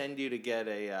want to send you to get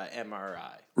a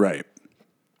MRI. Right.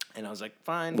 And I was like,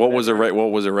 fine. What was whatever.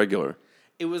 What was irregular?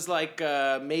 It was like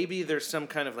maybe there's some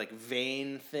kind of like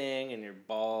vein thing in your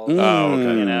balls. Oh,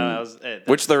 okay. You know,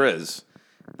 Which there is.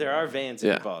 there are veins in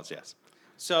Yeah. your balls, yes.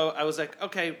 So I was like,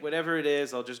 okay, whatever it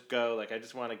is, I'll just go. Like, I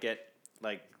just want to get,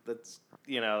 like, let's,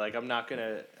 you know, like, I'm not going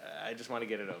to, I just want to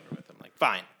get it over with. I'm like,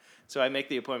 fine. So I make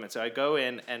the appointment. So I go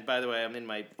in, and by the way, I'm in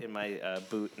my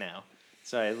boot now.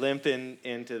 So I limp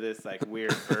into this, like,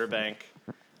 weird Burbank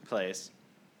place.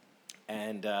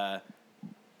 And they're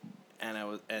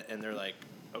like,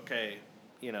 okay,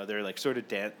 you know, they're like sort of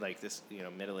like this, you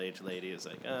know, middle-aged lady is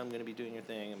like, oh, I'm gonna be doing your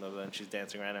thing, and blah, blah, and she's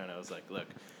dancing around, and I was like, look,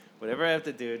 whatever I have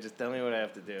to do, just tell me what I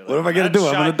have to do. Like, What am I gonna do?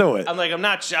 I'm gonna do it. I'm like, I'm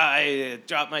not shy.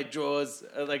 Drop my drawers,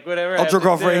 like whatever. I'll jerk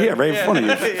off right here, right in front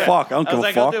of you. Fuck, I don't I give was a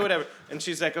like, I'll fuck. do whatever. And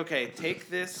she's like, okay, take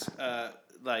this,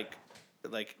 like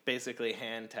basically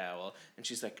hand towel, and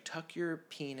she's like, tuck your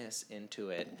penis into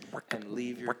it and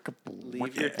leave your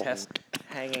test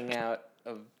hanging out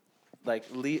of like.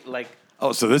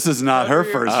 Oh, so this is not her Cover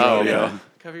your- first Oh, rodeo. okay.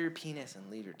 Cover your penis and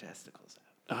leave your testicles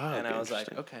out. Oh, And okay, I was like,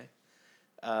 interesting.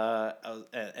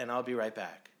 okay. And I'll be right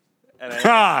back. And,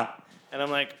 Ha! and I'm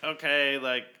like, okay,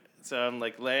 like, so I'm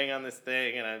like laying on this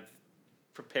thing, and I've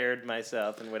prepared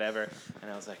myself and whatever. And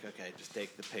I was like, okay, just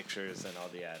take the pictures and I'll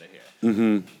be out of here.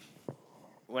 Mm-hmm.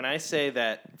 When I say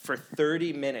that for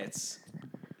 30 minutes,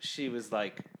 she was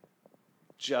like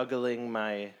juggling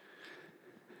my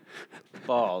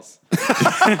balls.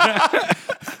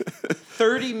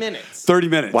 30 minutes. 30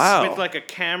 minutes. Wow. With like a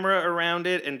camera around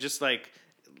it and just like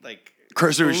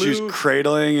Cursor, she was blue-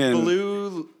 cradling and.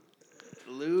 blue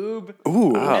lube.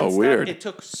 Ooh. Oh, and stuff. weird. It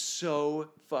took so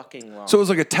fucking long. So it was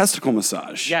like a testicle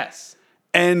massage. yes.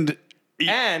 And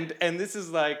And this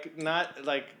is like not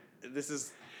like this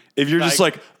is if you're just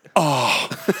like- like, oh,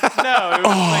 no, it was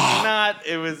like not.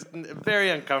 It was very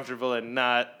uncomfortable and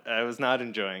not. I was not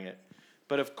enjoying it.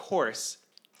 But of course,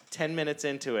 10 minutes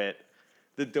into it,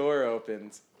 the door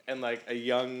opens and like a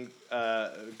young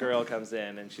girl comes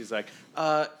in and she's like,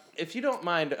 if you don't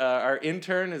mind, our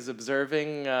intern is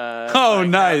observing. Oh, like,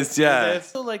 nice, yeah. this."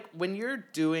 So like when you're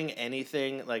doing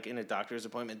anything like in a doctor's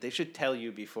appointment, they should tell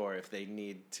you before if they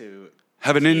need to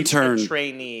have an keep intern. a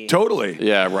trainee. Totally.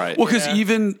 Yeah, right. Well, because Yeah.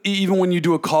 even when you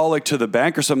do a call like to the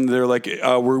bank or something, they're like,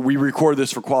 we record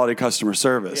this for quality customer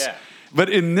service. Yeah. But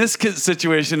in this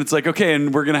situation, it's like, okay,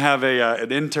 and we're gonna have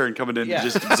an intern coming in Yeah. to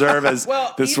just observe as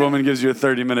Well, this even- woman gives you a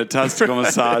 30-minute testicle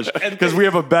massage because we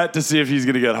have a bet to see if he's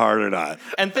gonna get hard or not.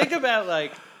 And think about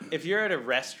like if you're at a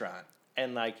restaurant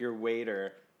and like your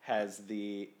waiter has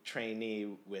the trainee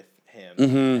with him.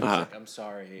 And it's like, I'm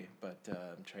sorry, but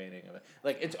I'm training.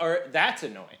 Like that's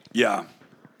annoying. Yeah.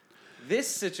 This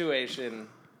situation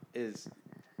is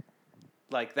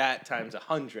like that times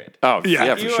 100. Oh, Yeah, yeah,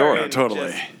 you for You sure. are in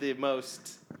Totally. just the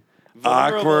most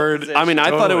vulnerable Awkward. position. I mean, I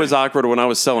thought it Totally. was awkward when I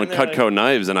was selling And they're Cutco like-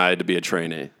 knives and I had to be a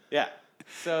trainee. Yeah.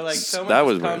 So like someone that just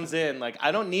was weird. comes in, like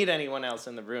I don't need anyone else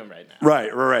in the room right now.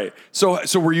 Right. So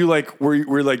were you like, were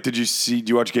you like, do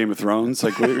you watch Game of Thrones?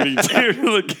 Like, what were you doing?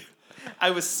 Like,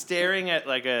 I was staring at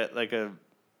like a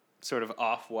sort of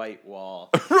off-white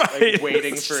wall, Right. like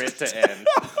waiting for it to end,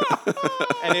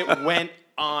 and it went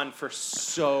on for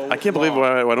so. I can't believe long.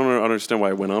 why I don't understand why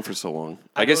it went on for so long.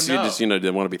 I guess don't you know. just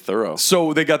didn't want to be thorough.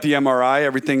 so they got the MRI,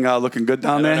 everything looking good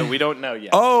down there? No, we don't know yet.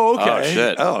 Oh, okay. Oh,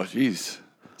 shit. Oh, jeez.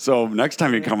 So next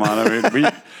time you come on, I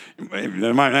mean, maybe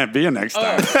there might not be a next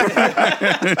time.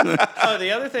 Oh, the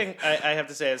other thing I have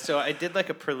to say is, so I did like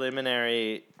a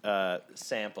preliminary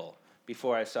sample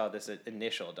before I saw this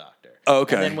initial doctor. Oh,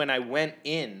 okay. And then when I went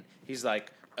in, he's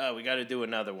like, "Oh, we got to do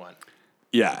another one."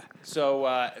 Yeah. So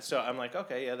I'm like,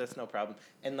 okay, yeah, that's no problem.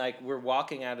 And like we're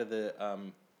walking out of the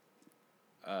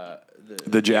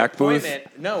Jack booth?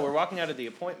 appointment. No, we're walking out of the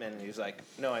appointment, and he's like,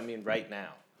 "No, I mean right now."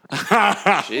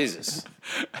 Jesus.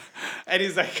 And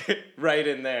he's like, right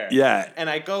in there. Yeah. And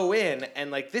I go in,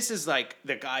 and like this is like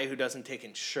the guy who doesn't take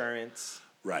insurance,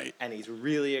 Right. and he's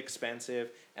really expensive.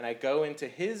 And I go into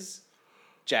his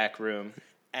Jack room.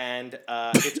 And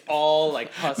it's all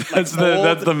like hustlers.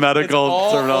 That's the medical it's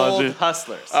all terminology. Old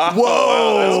hustlers.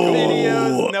 Whoa.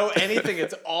 Videos, no anything.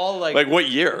 It's all Like what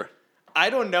year? I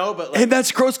don't know, but like And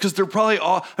that's gross because they're probably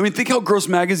all. I mean, think how gross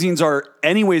magazines are,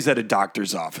 anyways, at a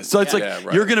doctor's office. So it's Yeah. like Yeah,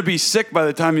 right. you're gonna be sick by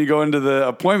the time you go into the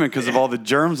appointment because of all the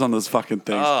germs on those fucking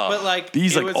things. but like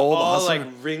These, it like, was old all hustler- like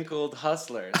wrinkled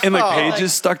hustlers. And like Oh.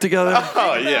 pages stuck together.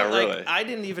 Oh, Think yeah, about, like, really. I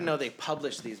didn't even know they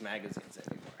published these magazines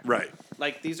anymore. Right.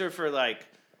 Like these are for like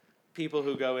people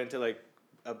who go into like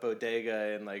a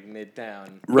bodega in like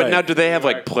Midtown. Right. But now, do they have New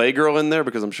like York. Playgirl in there?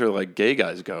 Because I'm sure like gay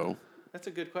guys go. That's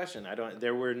a good question. I don't.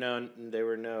 There were no.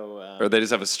 Or they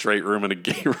just have a straight room and a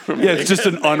gay room. Yeah, it's just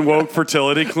an unwoke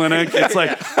fertility clinic. It's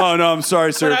like, oh no, I'm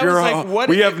sorry, sir. But If I you're was like, what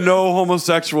we if- have no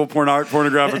homosexual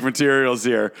pornographic materials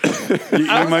here. You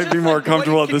was might just be more like,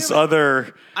 comfortable what- at this can you-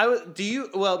 other. Do you?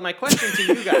 Well, my question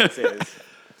to you guys is: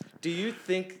 do you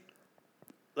think,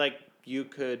 like, you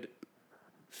could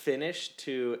finish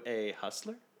to a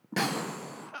Hustler?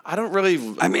 I don't really.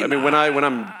 I mean, when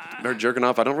I'm jerking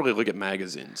off, I don't really look at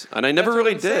magazines, and I never That's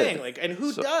really what I'm did. saying. Like, and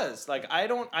who does? Like, I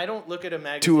don't look at a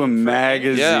magazine. To a for anything.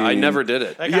 magazine. Yeah, I never did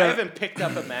it. Like, Yeah. I haven't picked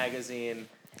up a magazine.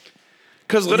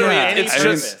 Because literally, Yeah, any it's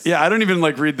purpose. just. Yeah, I don't even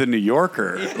like read the New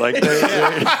Yorker. Like,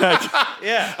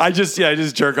 Yeah. I just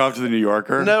jerk off to the New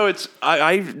Yorker. No, it's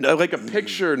I like a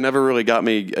picture never really got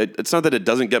me. It's not that it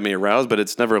doesn't get me aroused, but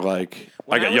it's never like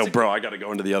When I was yo, a- bro, I got to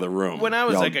go into the other room. When I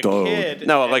was Yo, like a dude. kid,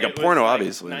 No, and like a it was, porno, like,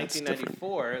 obviously, that's different.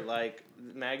 1994, like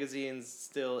magazines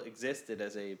still existed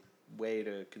as a way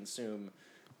to consume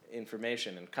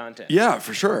information and content. Yeah,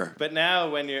 for sure. But now,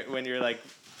 when you're like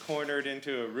cornered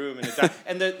into a room and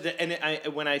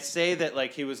when I say that,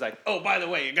 like, he was like, oh, by the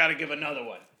way, you got to give another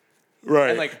one, Right.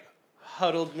 and like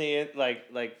huddled me in,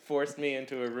 like forced me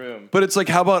into a room. But it's like,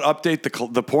 how about update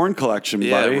the porn collection,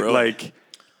 Yeah, buddy? really. Like,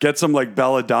 get some like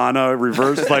Belladonna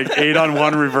reverse, like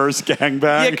 8-on-1 reverse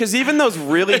gangbang. Yeah, because even those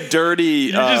really dirty.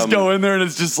 you just go in there and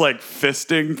it's just like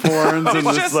fisting porns and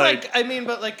It's just like, I mean,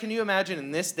 but like, can you imagine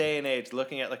in this day and age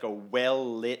looking at like a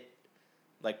well lit,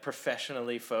 like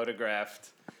professionally photographed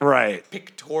right.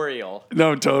 pictorial?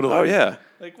 No, totally. Oh yeah.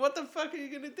 Like, what the fuck are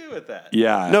you gonna do with that?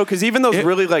 Yeah. No, because even those It-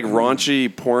 really like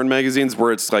raunchy porn magazines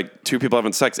where it's like two people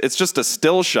having sex, it's just a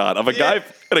still shot of a guy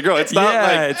and a girl. It's not yeah,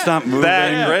 like it's not moving.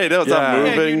 that great. No, it's not Yeah.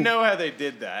 Yeah, moving. you know how they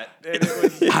did that. And it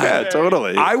was Yeah, very-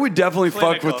 totally. I would definitely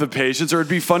fuck with Clinical. the patients, or it'd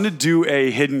be fun to do a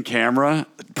hidden camera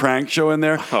prank show in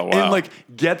there. Oh, wow. And like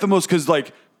get the most, because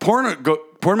like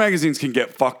porn magazines can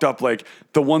get fucked up. Like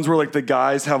the ones where like the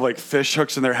guys have like fish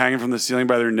hooks and they're hanging from the ceiling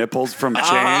by their nipples from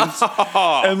chains.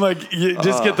 And like you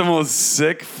just get the most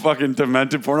sick fucking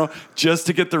demented porno just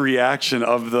to get the reaction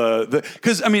of the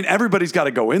because I mean everybody's got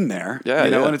to go in there. Yeah,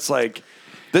 you know, yeah. and it's like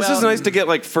This is Well- nice to get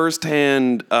like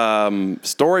firsthand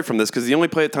story from this because the only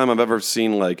time I've ever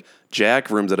seen like Jack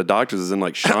rooms at a doctor's is in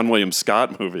like Sean William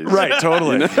Scott movies. right,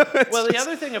 totally. Well, the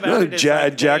other thing about it is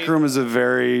like, Jack room is a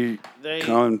very they-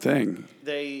 common thing.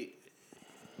 they,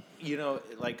 you know,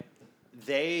 like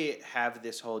they have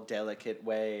this whole delicate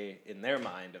way in their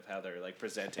mind of how they're like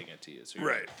presenting it to you. So you're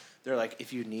Right. like- they're like,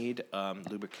 if you need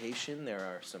lubrication, there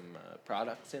are some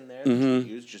products in there Mm-hmm. that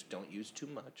you use. Just don't use too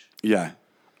much. Yeah.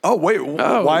 Oh wait,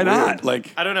 Oh, why weird. not?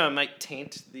 Like, I don't know. It might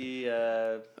taint the.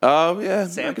 Oh yeah, I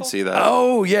Sample? could see that.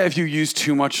 oh yeah, if you use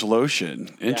too much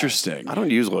lotion, interesting. I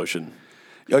don't use lotion.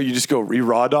 Oh, you just go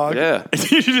raw dog. Yeah.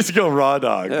 you just go raw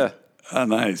dog. Yeah. Oh,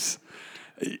 nice.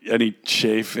 Any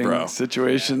chafing Bro.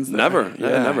 situations? there? Never.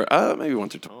 Yeah, never. Maybe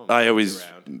once or twice. I always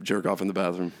around. jerk off in the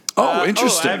bathroom. Oh,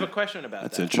 interesting. I have a question about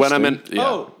That's that. interesting. When I'm in. Yeah.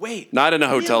 Oh, wait. Not in a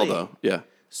hotel Really? though. Yeah.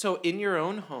 So in your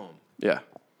own home, Yeah.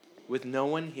 with no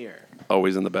one here,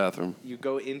 Always in the bathroom. you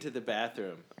go into the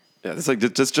bathroom. Yeah. It's like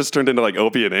just turned into like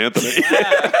Opie and Anthony.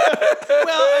 Well,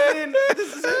 I mean,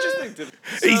 this is interesting to me.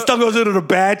 He still goes into the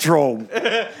bathroom.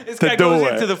 This to guy do goes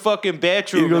it. into the fucking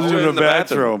bathroom. He goes and into joins the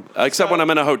bathroom. Except when I'm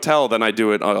in a hotel, then I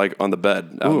do it like on the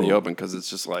bed out in the Ooh. open because it's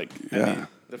just like Yeah.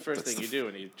 The first thing you do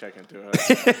when you check into a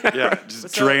hotel. Yeah. Just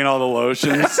So- drain all the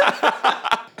lotions.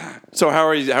 So how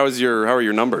are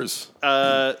your numbers?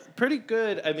 Pretty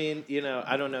good. I mean, you know,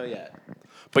 I don't know yet.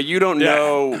 But you don't Yeah.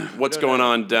 know what's Don't going know.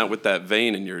 on down with that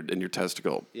vein in your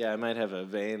testicle. Yeah, I might have a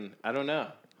vein. I don't know.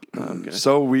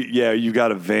 So you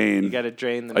got a vein. You got to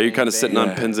drain the. Are you main kind of sitting vein.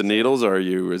 on pins and needles, or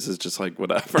is this just like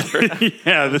whatever?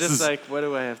 yeah, this Just is like, what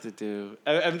do I have to do?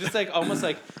 I'm just like almost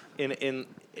like in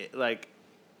like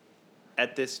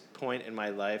at this point in my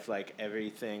life, like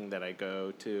everything that I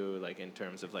go to, like in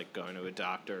terms of like going to a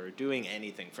doctor or doing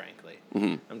anything, frankly,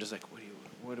 I'm just like,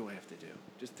 what do I have to do?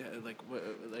 Just like what,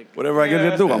 like whatever I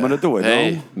gotta do, I'm gonna do it.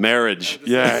 Hey, no? marriage.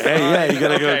 Yeah, hey, yeah, you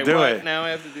gotta okay, go do what? it. Now I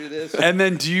have to do this. And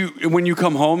then when you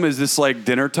come home, is this like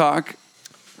dinner talk?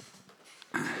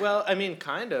 Well, I mean,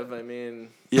 kind of. I mean,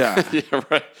 Yeah. Yeah,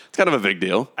 right. It's kind of a big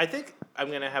deal. I think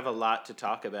I'm gonna have a lot to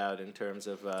talk about in terms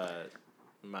of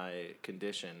my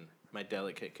condition, my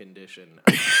delicate condition,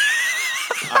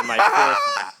 on my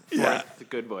fourth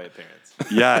Good Boy appearance.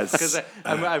 Yes. Because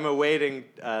I'm awaiting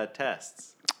tests.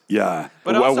 Yeah.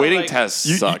 But Well, also, waiting like, test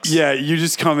You- sucks. Yeah, you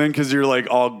just come in because you're like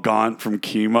all gaunt from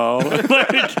chemo.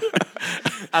 Like,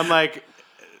 I'm like,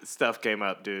 stuff came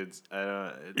up, dudes. I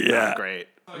don't. It's Yeah. not great.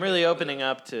 I'm really opening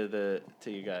up to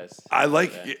you guys. I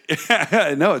like.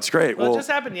 today. No, it's great. Well, Well, it just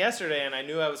happened yesterday, and I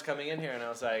knew I was coming in here, and I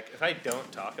was like, if I don't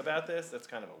talk about this, that's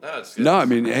kind of a no, I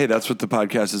mean, hey, that's what the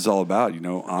podcast is all about.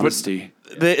 Honesty.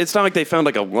 It's not like they found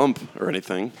like a lump or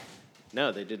anything.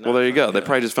 No, they did not. Well, there you go. find They it.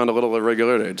 probably just found a little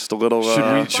irregularity, just a little.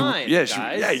 Fine, yeah,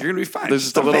 guys. you're gonna be fine. There's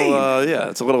just a little.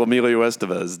 It's a little Emilio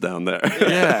Estevez down there.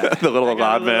 Yeah. the little I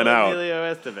got odd a man little out.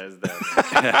 Emilio Estevez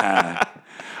there.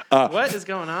 What is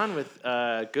going on with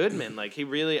Goodman? Like,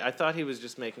 I thought he was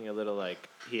just making a little, like,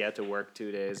 he had to work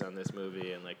 2 days on this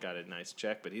movie and, like, got a nice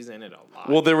check, but he's in it a lot.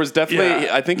 Well, there was definitely.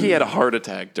 Yeah. I think he had a heart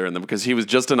attack during them because he was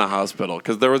just in a hospital.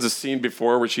 Because there was a scene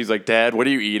before where she's like, "Dad, what are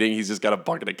you eating?" He's just got a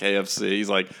bucket of KFC. He's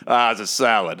like, "It's a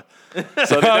salad." So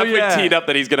they definitely yeah. teed up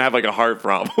that he's gonna have like a heart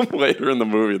problem later in the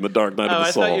movie, in The Dark Knight of the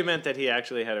I Soul. thought you meant that he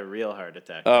actually had a real heart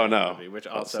attack. Oh, in the no. movie, which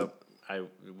also I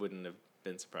wouldn't have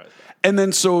been surprised by. And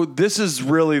then, so this is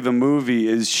really the movie.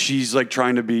 Is she's like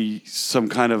trying to be some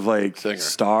kind of like Singer.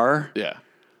 star? Yeah,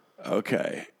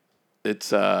 Okay. it's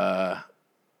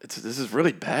this is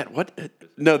really bad. What?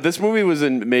 No, this movie was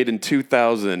made in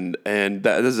 2000, and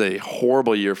that is a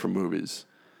horrible year for movies.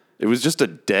 It was just a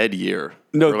dead year.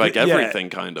 No, for like yeah. everything,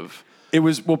 kind of. It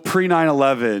was pre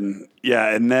 9/11,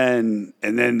 yeah, and then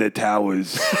the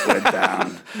towers went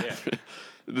down.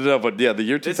 No, but yeah, the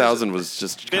year 2000 was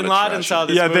just Bin kinda Laden trashy. saw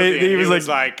this Yeah, movie he and was he was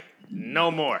like- like, no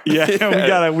more.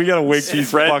 Yeah, we gotta wake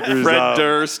these fuckers Fred up.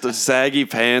 Durst, saggy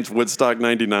pants, Woodstock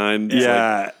 '99. It's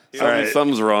Yeah, like, all right.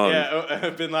 something's wrong. Yeah,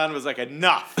 Bin Laden was like,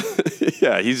 enough.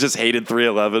 Yeah, he's just hated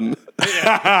 311.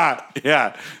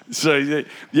 Yeah. So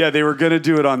yeah, they were gonna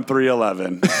do it on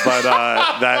 3/11, but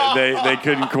that they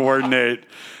couldn't coordinate.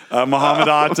 Muhammad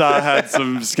Atta had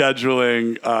some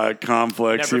scheduling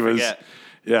conflicts. Never he was. forget.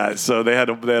 Yeah, so they had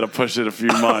to push it a few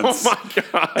months. Oh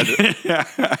my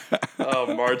god.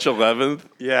 Oh, March 11th.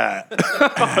 Yeah,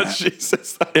 Oh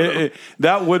Jesus.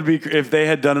 that would be if they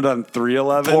had done it on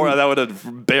 3/11. Poor, that would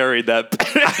have buried that.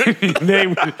 They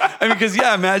would, because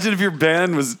imagine if your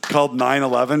band was called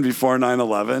 9/11 before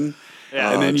 9/11.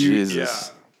 Yeah. And then you,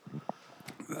 Jesus.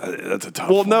 that's a tough.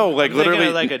 Well, one. no, like Thinking literally.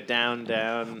 of like a down.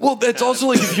 Well, that's also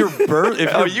like if your birth. If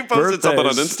Oh, your you posted something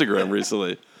on birthdays- Instagram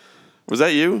recently. Was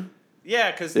that you?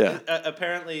 Yeah, because Yeah.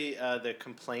 apparently the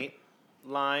complaint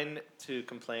line to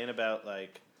complain about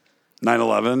like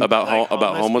 9/11. About like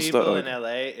homeless people stuff? in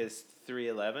LA is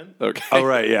 311. Okay. Oh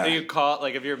right, So yeah. you call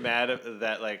like if you're mad at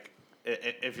that like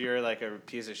if you're like a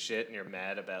piece of shit and you're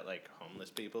mad about like homeless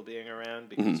people being around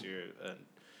because you're a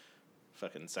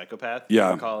fucking psychopath.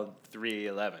 Yeah. You call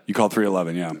 311. You called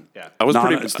 3/11, yeah. Yeah. I was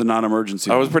pretty. It's the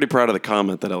non-emergency. I was pretty proud of the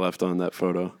comment that I left on that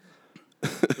photo.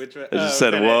 Which one? I just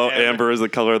said, "Whoa, Amber is the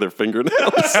color of their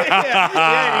fingernails." yeah, you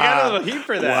got a little heat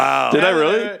for that. Wow. Did I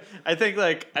really? I think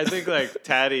like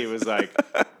Taddy was like,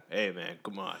 "Hey man,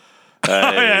 come on."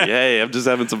 Hey, I'm just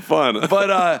having some fun.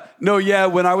 But no, yeah.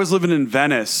 When I was living in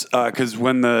Venice, because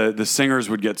when the singers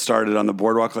would get started on the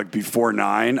boardwalk, like before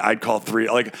 9, I'd call 3,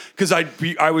 like because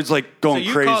I was like going So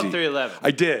you crazy. called 311.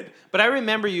 I did. But I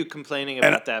remember you complaining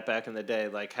about that back in the day,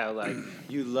 like how like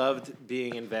you loved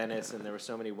being in Venice and there were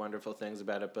so many wonderful things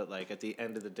about it, but like at the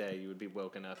end of the day you would be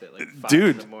woken up at like 5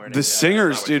 in the morning. the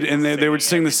singers, dude, and they would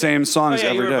sing the same songs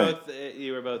every day.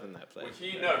 You were both in that place.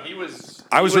 He was.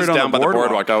 I was right on down the by the boardwalk.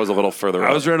 boardwalk. I was a little further. I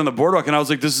up. was right on the boardwalk, and I was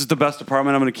like, "This is the best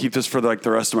apartment. I'm going to keep this for like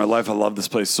the rest of my life. I love this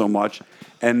place so much."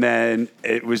 And then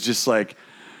it was just like,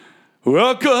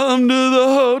 "Welcome to the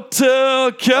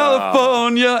Hotel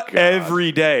California."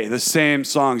 Every day, the same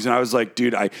songs, and I was like,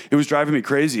 "Dude, it was driving me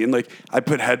crazy." And like, I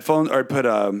put headphones or I put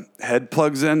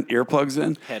earplugs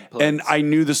in, Head plugs. and I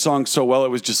knew the song so well. It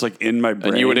was just like in my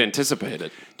brain. And you would anticipate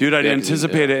it. Dude, I'd Yeah, 'cause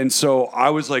anticipate yeah. it, and so I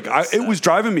was like, it was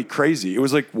driving me crazy. It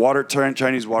was like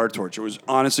Chinese water torch. It was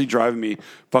honestly driving me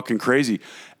fucking crazy,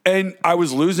 and I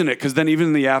was losing it because then even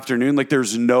in the afternoon, like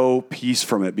there's no peace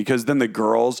from it because then the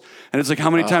girls, and it's like, how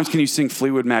many times can you sing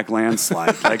Fleetwood Mac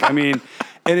Landslide? Like, I mean,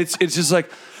 and it's just like,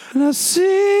 and I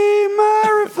see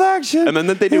my reflection, And then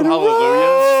they do in a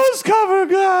Hallelujah. rose-covered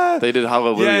glass. They did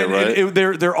Hallelujah, Yeah, and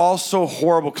right? they're all so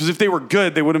horrible because if they were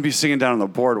good, they wouldn't be singing down on the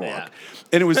boardwalk. Yeah.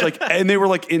 And it was like, and they were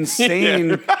like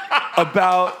insane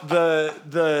about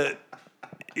the.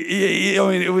 I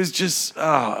mean, it was just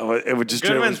it would just.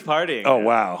 Goodman's it was, partying. Oh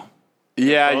wow.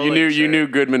 Yeah, Holy you shit. knew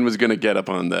Goodman was going to get up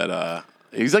on that.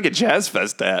 He's like a jazz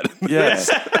fest dad. Yes.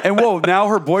 And whoa, now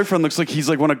her boyfriend looks like he's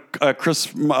like one of Chris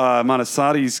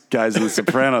Monasati's guys in The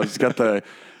Sopranos. He's got the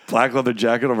black leather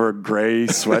jacket over a gray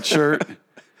sweatshirt.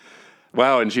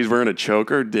 Wow, and she's wearing a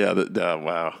choker. Yeah,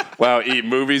 wow. E,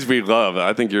 movies we love.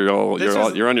 I think you're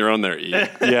on your own there. E.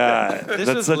 Yeah, This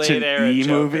that's was such late an era E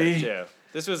Joker, movie. too.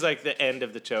 This was like the end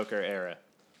of the choker era.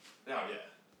 Oh, yeah.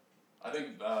 I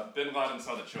think Bin Laden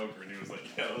saw the choker and he was like,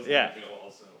 yeah, let's Yeah. do it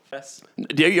also. Yes.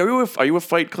 Are you a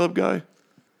Fight Club guy?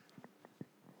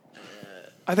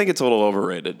 I think it's a little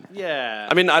overrated. Yeah.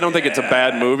 I mean, I don't think it's a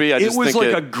bad movie. I It just was think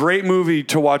like a great movie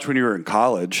to watch when you were in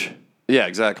college. Yeah,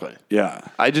 exactly. Yeah.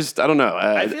 I don't know.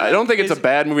 I feel don't like think it's a is-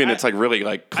 bad movie and I- it's like really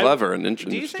like clever and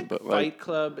interesting. Do you think but like, Fight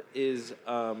Club is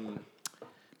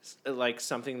like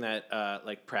something that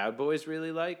like Proud Boys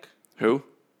really like? who?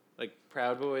 Like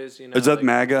Proud Boys, you know? Is that like,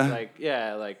 MAGA? Like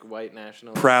like white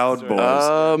nationalists. Proud or-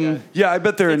 Boys. Yeah. Yeah, I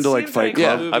bet they're It into like seems Fight like a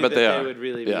Club. Yeah, movie I bet that they are. would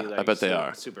really Yeah, be I like bet they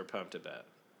are. super pumped about.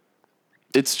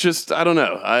 It's just I don't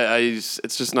know.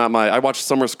 It's just not my. I watched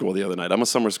Summer School the other night. I'm a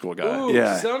Summer School guy. Ooh,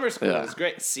 Yeah. Summer School Yeah. is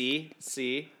great. See.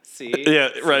 Yeah,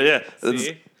 right. Yeah,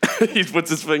 See? he puts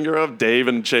his finger up. Dave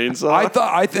and Chainsaw.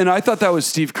 I thought that was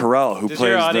Steve Carell who Does plays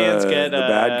your audience the get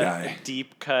bad guy.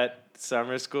 deep cut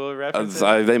Summer School references?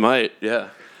 They might. Yeah.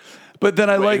 But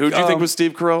then I Wait, like who do you think was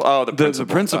Steve Carell? Oh, the principal.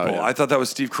 The principal. Oh, yeah. I thought that was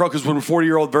Steve Carell because when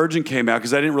 40-Year-Old Virgin came out,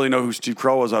 because I didn't really know who Steve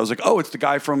Carell was, I was like, oh, it's the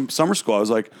guy from Summer School. I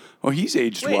was like, oh, he's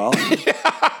aged Wait. well.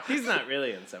 He's not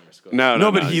really in Summer School.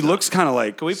 No, but he he's not. looks kind of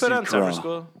like. Can we put Steve on Summer Carell.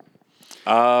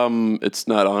 School? It's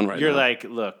not on right You're now. like,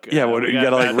 look. Yeah, what we you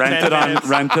got gotta like about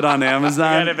rent 10 it on minutes.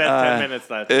 Amazon. We got about 10 minutes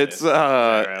left. It's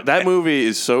that movie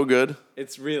is so good.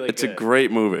 It's really It's good. a great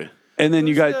movie. And then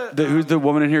you Who's got the, who's the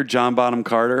woman in here? John Bonham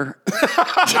Carter.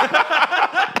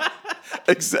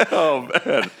 Oh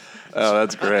man, oh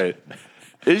that's great.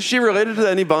 Is she related to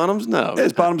any Bonhams? No.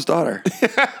 It's Bonham's daughter.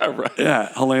 Right.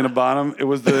 Yeah, Helena Bonham. It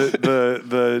was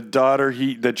the daughter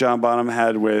that John Bonham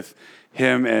had with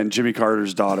him and Jimmy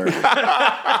Carter's daughter,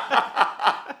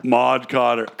 Maude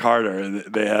Carter, and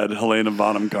they had Helena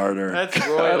Bonham Carter. That's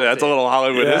royalty. That's a little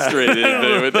Hollywood Yeah. history.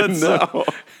 We didn't know.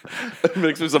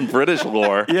 Mixed with some British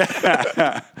lore.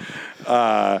 Yeah.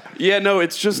 Yeah, no,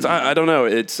 it's just I don't know.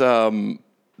 It's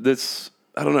this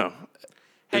I don't know.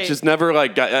 Hey. It's just never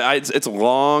like it's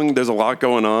long. There's a lot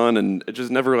going on, and it just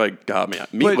never like got me.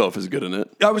 Meatloaf is good in it.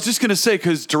 I was just gonna say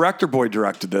because Director Boy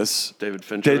directed this. David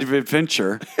Fincher. David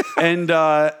Fincher, and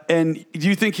do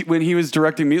you think when he was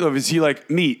directing Meatloaf, is he like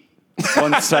meat?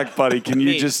 One sec, buddy. Can you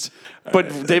Meat. just?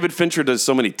 But David Fincher does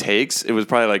so many takes. It was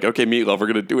probably like, okay, Meatloaf, we're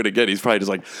gonna do it again. He's probably just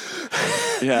like,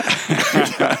 Yeah.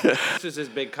 This was his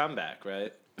big comeback,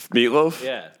 right? Meatloaf.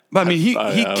 Yeah. But I mean, he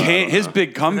I don't can't. know. His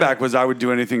big comeback was "I Would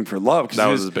Do Anything for Love." 'cause That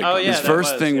was his big. Oh, yeah, his that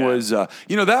first was, thing yeah. was,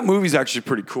 that movie's actually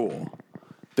pretty cool.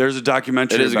 There's a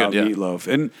documentary It is about good, yeah. Meatloaf,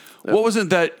 and what was it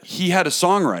that he had a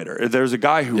songwriter? There's a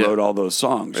guy who Yeah. wrote all those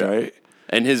songs, Yeah. right?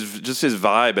 And his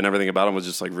vibe and everything about him was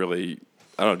just like really,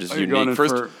 I don't know, just Are you going unique. in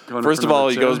First, for- going in first for of all,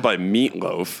 number he two? goes by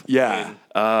Meatloaf. Yeah.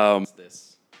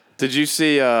 This. Did you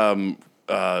see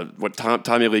what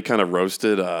Tommy Lee kind of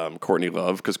roasted Courtney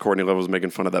Love because Courtney Love was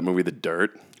making fun of that movie The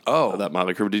Dirt? Oh. That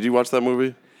Motley Crue. Did you watch that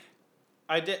movie?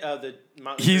 I did.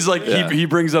 He's like Yeah. he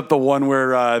brings up the one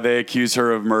where they accuse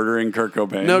her of murdering Kurt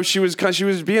Cobain. No, she was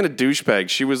being a douchebag.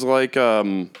 She was like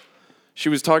she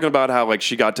was talking about how like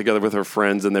she got together with her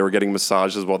friends and they were getting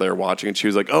massages while they were watching, and she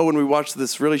was like, "Oh, and we watched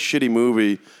this really shitty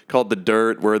movie called The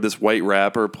Dirt where this white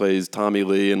rapper plays Tommy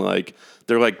Lee and like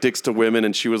they're like dicks to women,"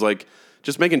 and she was like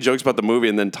just making jokes about the movie,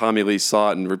 and then Tommy Lee saw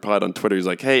it and replied on Twitter. He's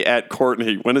like, "Hey, at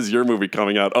Courtney, when is your movie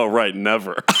coming out?" "Oh, right,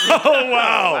 never." Oh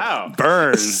wow. Wow.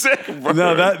 Burn. Sick burn.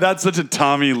 No, that's such a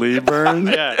Tommy Lee burn.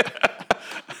 Yeah.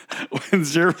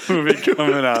 When's your movie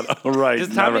coming out? All right. Does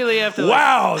Tommy never. Lee have to, like-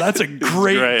 Wow, that's a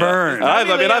great great. burn. I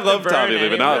Tommy mean, I have to love burn Tommy Lee,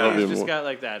 but now I anyway. love him He's just more. got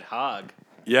like that hog.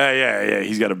 Yeah.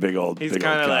 He's got a big old. He's big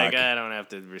kind of old like, cock. I don't have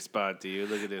to respond to you.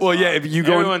 Look at this. Well, hog. yeah, if you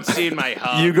go in- Everyone's seen my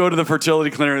hog. You go to the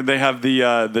fertility clinic and they have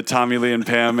the Tommy Lee and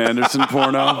Pam Anderson Oh,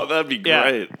 porno. that'd be Yeah.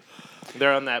 great.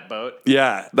 They're on that boat.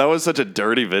 Yeah, That was such a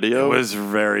dirty video. it was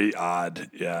very odd.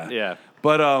 Yeah, Yeah.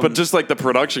 But But just like the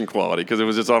production quality, because it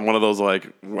was just on one of those like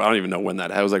I don't even know when that.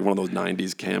 It was like one of those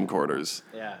 '90s camcorders.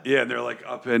 Yeah. yeah, and they're like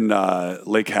up in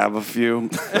Lake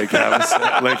Havasu,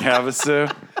 Lake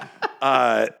Havasu.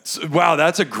 Wow,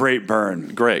 that's a great burn.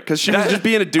 Great, because she was just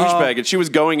being a douchebag, and she was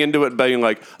going into it being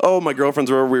like, "Oh, my girlfriends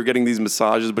were over. We were getting these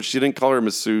massages," but she didn't call her a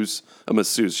masseuse.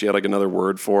 She had like another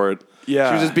word for it. Yeah.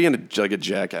 she was just being like a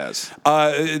jackass.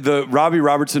 The Robbie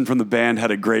Robertson from the band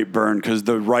had a great burn because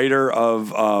the writer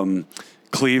of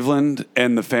Cleveland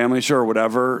and the Family Show or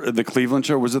whatever, the Cleveland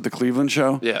Show, was it the Cleveland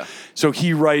Show? Yeah. So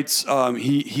he writes,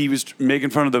 he was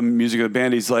making fun of the music of the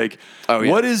band. He's like, Oh,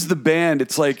 yeah. what is the band?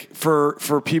 It's like for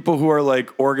people who are like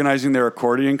organizing their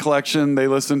accordion collection they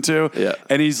listen to. Yeah.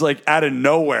 And he's like, out of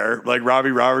nowhere, like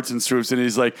Robbie Robertson swoops in and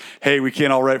he's like, hey, we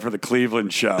can't all write for the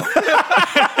Cleveland Show.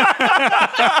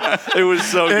 It was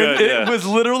so And good. it was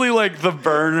literally like the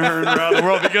burn heard around the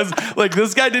world because like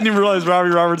this guy didn't even realize Robbie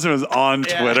Robertson was on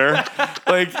Twitter.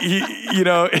 Like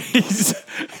he's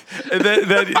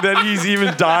that he's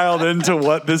even dialed into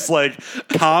what this like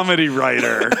comedy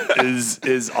writer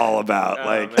is all about.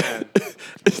 Man.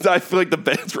 I feel like the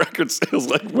band's record sales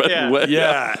like went way.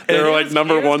 Yeah. They And were like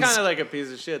number one. Kind of like a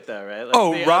piece of shit, though, right? Like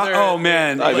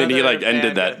man. I mean, he like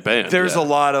ended that band. There's yeah. a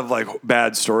lot of like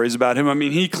bad stories about him. I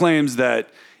mean, he claims that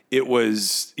it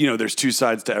was, there's two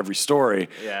sides to every story.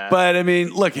 Yeah. But I mean,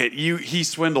 look at you. He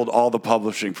swindled all the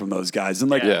publishing from those guys, and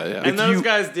like, Yeah. And those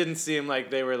guys didn't seem like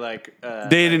they were like they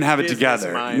didn't have it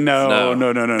together. minds. No.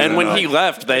 And when he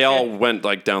left, they all went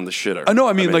like down the shitter. No,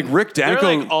 I mean, like Rick They're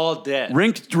Danko. like all dead.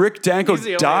 Rick Danko He's the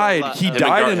only died. one He left.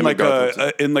 died Him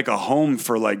in and like a home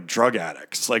for like drug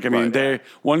addicts. Like I mean, Right.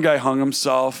 one guy hung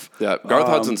himself. Yeah, Garth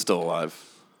Hudson's still alive.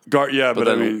 But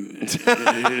I then-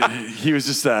 mean, he was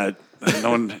just that.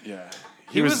 No one. Yeah.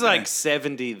 He was like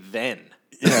 70 then.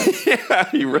 Yeah.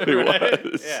 He really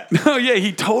was. Yeah. No, yeah,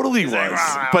 he totally was.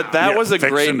 But that Yeah, was a fixing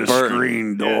great the burn.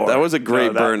 screen door. That was a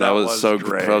great No, burn. I was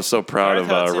great. I was so proud Garth of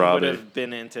Hudson would Robbie. have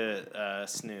been into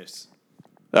snooze.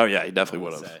 Oh yeah, he definitely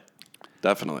would have. Say.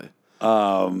 Definitely.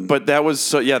 But that was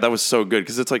so good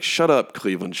because it's like, shut up,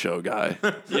 Cleveland show guy.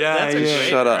 Yeah, That's a great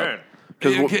Shut up. burn.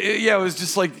 Yeah, it was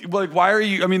just like why are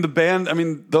you? I mean, the band. I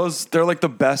mean, they're like the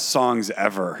best songs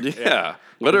ever. Yeah,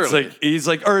 literally. It's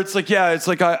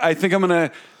like I think I'm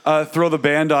gonna throw the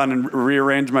band on and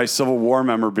rearrange my Civil War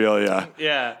memorabilia.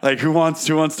 Yeah. Like who wants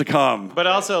to come? But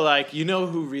also, like,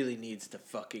 who really needs to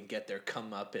fucking get their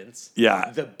comeuppance?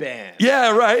 Yeah. The band.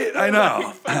 Yeah, right. I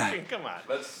know. Fucking, come on.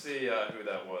 Let's see who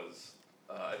that was.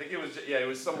 I think it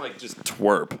was some like just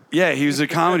twerp. Yeah, he was a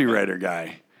comedy writer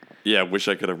guy. Yeah, wish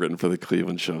I could have written for the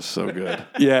Cleveland show. So good.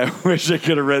 Yeah, wish I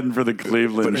could have written for the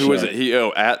Cleveland. But who was it?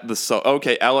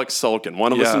 Okay, Alex Sulkin.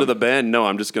 Want to Yeah. listen to the band? No,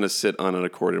 I'm just going to sit on an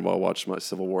accordion while I watch my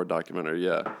Civil War documentary.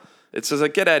 Yeah. It says,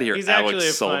 like, get out of here, He's Alex actually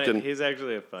Sulkin. he's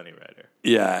actually a funny writer.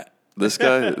 Yeah, This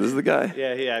guy? This is the guy?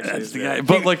 Yeah, he actually that's is the very-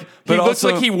 guy. But He looks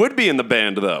also, like he would be in the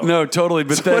band, though. No, totally.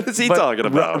 But So what is he talking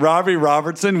about? Robbie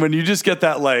Robertson. When you just get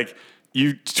that, like,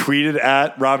 you tweeted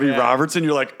at Robbie Robertson,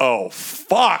 you're like, oh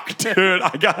fuck, dude,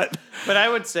 I got. But I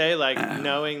would say, like,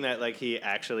 knowing that, like, he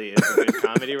actually is a good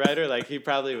comedy writer, like, he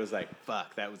probably was like,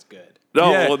 fuck, that was good.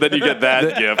 No, Yeah. well, then you get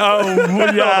that gift. Oh All the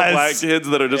black yes. kids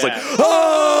that are just like, Yeah.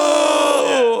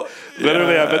 oh!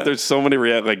 Literally, I Yeah. bet there's so many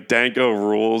like Danko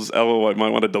rules. LOL, I might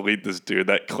want to delete this dude.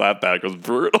 That clapback was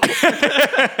brutal.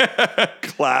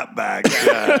 Clapback.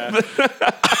 Yeah.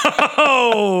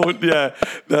 Oh yeah.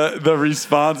 The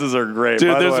responses are great.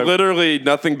 Dude, By the there's way, literally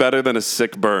nothing better than a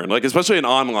sick burn. Like, especially an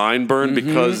online burn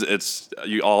because it's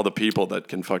all the people that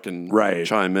can fucking Right.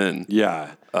 chime in.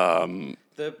 yeah.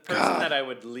 The person that I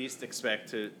would least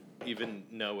expect to even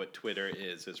know what Twitter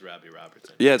is Robbie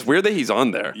Robertson. Yeah, it's weird that he's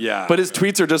on there. Yeah. But his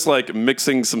tweets are just like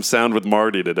mixing some sound with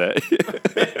Marty today.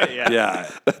 Yeah.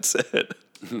 That's it.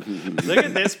 Look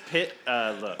at this pit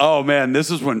look. Oh man, this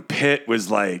is when Pitt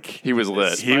was like He was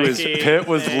lit. Pitt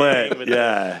was thing lit. with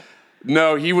Yeah.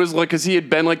 No, he was like, because he had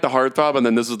been like the heartthrob, and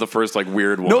then this was the first like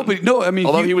weird one. No, I mean,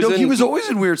 Although he was in- always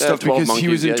in weird Yeah, stuff 12 because he Monkeys,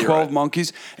 was in yeah, you're 12 right.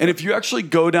 Monkeys. And if you actually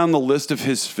go down the list of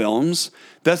his films,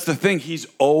 that's the thing. He's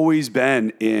always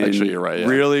been in Actually, you're right, yeah.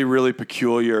 really, really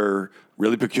peculiar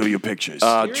pictures.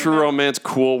 True Romance,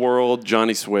 Cool World,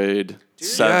 Johnny Suede,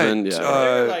 Seven. Yeah,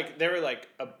 Yeah. there were like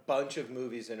a bunch of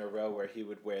movies in a row where he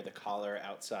would wear the collar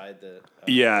outside the.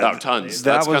 yeah. Oh, tons.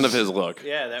 That That's kind was- of his look.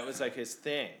 Yeah, that was like his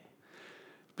thing.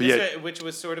 But yeah, Which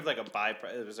was sort of like a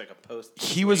byproduct. It was like a post.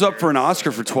 he was up for an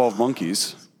Oscar for 12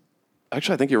 Monkeys.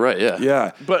 Actually, I think you're right. Yeah.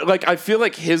 Yeah. But like, I feel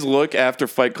like his look after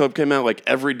Fight Club came out, like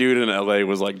every dude in LA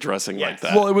was like dressing like Yes.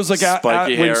 that. Well, it was like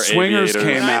spiky hair, when Swingers aviators.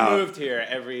 came When out. I moved here,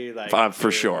 every like For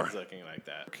dude sure. was looking like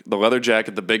that. The leather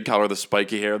jacket, the big collar, the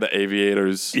spiky hair, the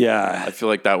aviators. Yeah. I feel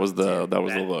like that was the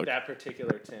look. That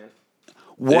particular tint.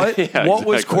 What Yeah, what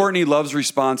was exactly. Courtney Love's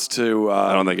response to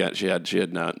I don't think she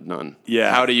had none.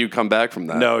 Yeah. How do you come back from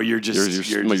that? No, you're just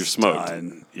you're smoked.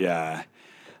 done. Yeah.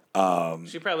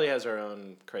 She probably has her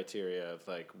own criteria of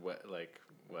like what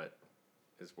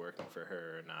is working for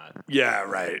her or not. Yeah,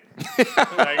 right.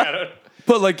 Like, I don't.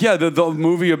 But like, yeah, the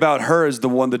movie about her is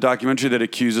the documentary that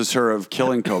accuses her of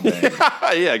killing Cobain.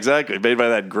 Yeah, exactly. Made by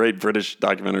that great British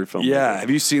documentary film. Yeah, have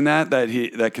you seen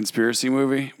that conspiracy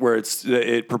movie where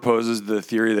it proposes the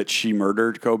theory that she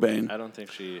murdered Cobain? I don't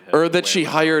think she. Had Or the that she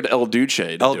wherewithal. hired El Duce.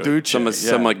 To El do it. Duce,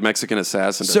 some yeah. like Mexican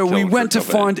assassin. To So kill we Kurt went to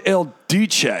Cobain. find El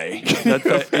Duce.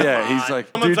 Yeah, he's like,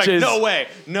 Someone's like, Duce's-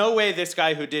 no way, this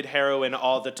guy who did heroin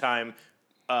all the time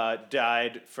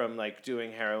died from like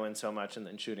doing heroin so much and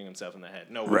then shooting himself in the head.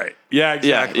 No way. Right. Yeah, Yeah,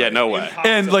 exactly. yeah, no way.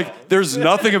 And like, there's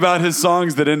nothing about his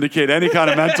songs that indicate any kind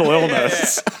of mental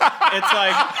illness. It's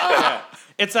like, yeah.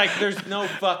 It's like there's no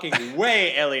fucking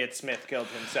way Elliott Smith killed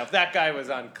himself. That guy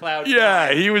was on cloud Yeah,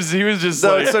 nine. he was just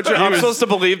No, like, it's so true. he I'm was- supposed to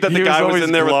believe that he the was guy was always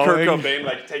in there with Kurt glowing. Cobain,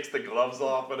 like takes the gloves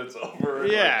off and it's over.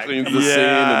 And, Yeah. like, cleans the scene.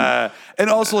 Yeah, and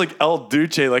also like El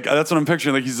Duce, like that's what I'm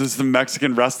picturing. Like he's just the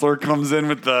Mexican wrestler comes in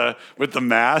with the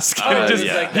mask, and Oh, it just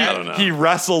yeah. Like I that. don't know. he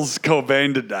wrestles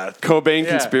Cobain to death. Cobain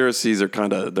Yeah. conspiracies are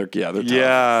kind of they're tough.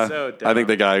 Yeah, So dumb. I think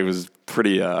the guy was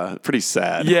pretty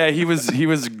sad. yeah, he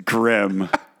was grim.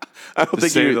 I don't to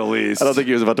think say he, the least. I don't think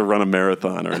he was about to run a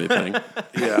marathon or anything.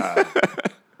 Yeah,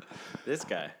 This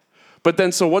guy. But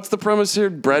then, so what's the premise here?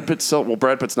 Brad Pitt's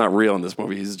not real in this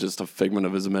movie. He's just a figment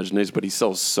of his imagination. But he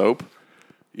sells soap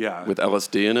yeah, with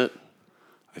LSD in it.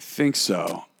 I think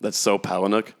so. That's so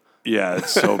Palahniuk. Yeah,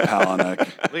 it's so Palahniuk.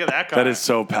 Look at that car. That is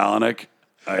so Palahniuk.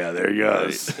 Oh yeah, there he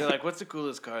goes. They're like, what's the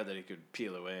coolest car that he could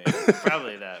peel away?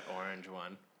 Probably that orange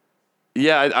one.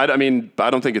 Yeah, I mean, I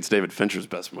don't think it's David Fincher's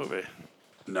best movie.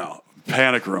 No,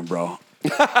 Panic Room, bro.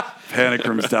 Panic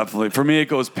Room is definitely for me. It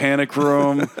goes Panic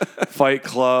Room, Fight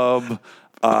Club,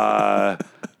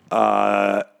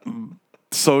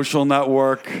 Social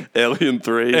Network, Alien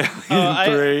 3.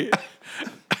 Three.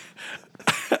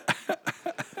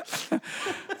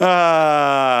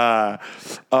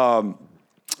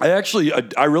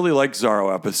 I really like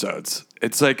Zorro episodes.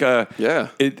 It's like a Yeah.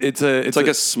 It's like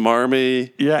a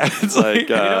smarmy. yeah. It's like,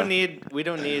 like We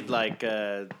don't need like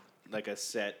a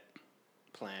set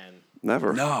plan.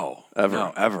 Never. no, Ever.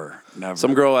 no, ever, never.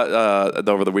 Some girl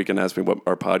over the weekend asked me what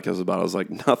our podcast was about. I was like,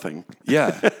 nothing.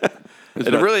 yeah. It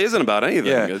really isn't about anything.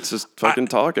 Yeah. It's just fucking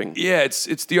talking. Yeah,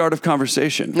 it's the art of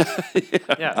conversation.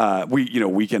 Yeah.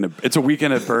 It's a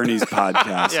weekend at Bernie's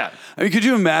podcast. Yeah. I mean, could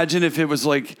you imagine if it was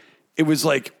like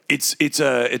it's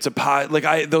a pod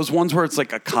like those ones where it's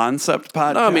like a concept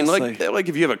podcast? No, I mean, like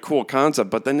if you have a cool concept,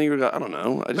 but then you got, I don't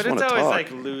know. I just But want it's to always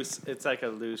talk. like loose. It's like a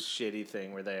loose, shitty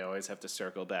thing where they always have to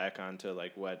circle back onto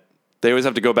like what They always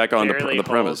have to go back on barely the holds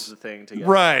premise. the thing together.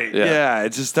 right? Yeah. Yeah.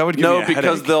 It's just that would give No, me a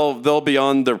because headache. they'll be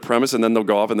on their premise and then they'll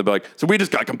go off and they'll be like, so we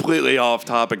just got completely off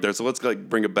topic there, so let's like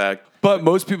bring it back. But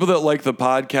most people that like the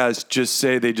podcast just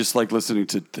say they just like listening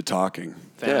to talking.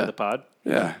 Fan Yeah. of the pod.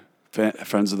 Yeah.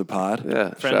 Friends of the pod.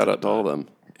 Yeah, Friends shout of out to the all of them.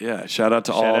 Yeah. Shout out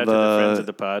to Shout all out to the friends of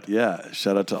the pod. Yeah.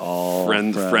 Shout out to all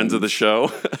Friends of the show.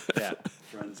 Yeah.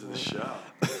 friends of the show.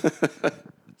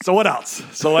 So what else?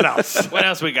 What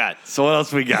else we got? So what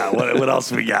else we got? What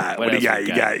else we got? What do you else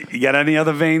got? we You got any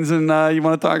other veins in you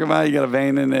want to talk about? You got a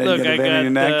vein in there? Look, you got I a vein in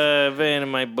your neck? got the vein in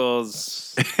my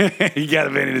balls. You got a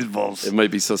vein in his balls. It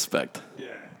might be suspect.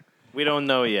 We don't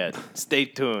know yet. Stay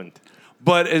tuned.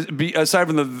 But aside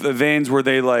from the veins, where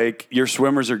they like your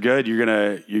swimmers are good, you're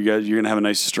gonna have a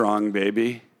nice strong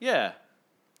baby. Yeah.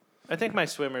 I think my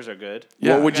swimmers are good.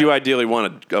 Yeah. What would you ideally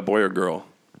want, a boy or girl?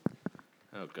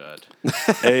 Oh God.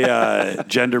 A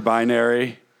gender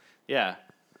binary. Yeah.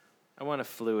 I want a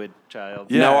fluid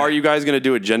child. Yeah. Now, are you guys going to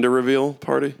do a gender reveal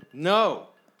party? No.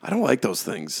 I don't like those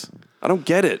things. I don't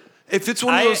get it. If it's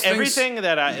one of those things, Everything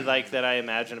that I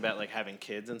imagine about like having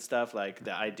kids and stuff, like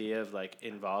the idea of like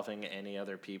involving any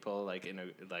other people like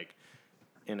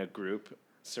in a group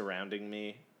surrounding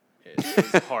me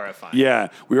is horrifying. yeah,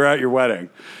 we were at your wedding.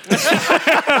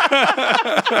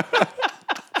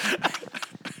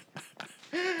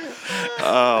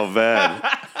 Oh, man.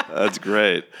 That's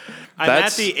great. I'm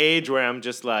That's- at the age where I'm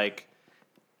just like,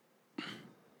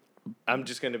 I'm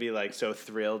just gonna be like so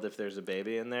thrilled if there's a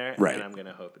baby in there, Right. and I'm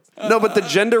gonna hope it's. No, but the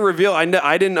gender reveal, I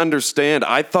didn't understand.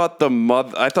 I thought the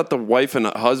wife and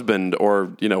husband, or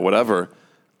whatever,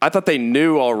 I thought they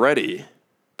knew already,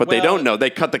 but they Well- don't know. They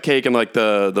cut the cake and like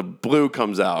the blue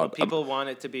comes out. People want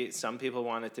it to be. Some people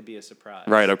want it to be a surprise.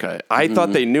 Right? Okay. I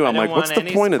thought they knew. I I'm don't like, what's want the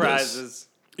any point of this? surprises.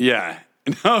 Yeah,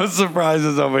 no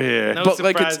surprises over here. No But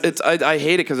like surprises. I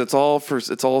hate it because it's all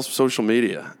social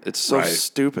media. It's so Right.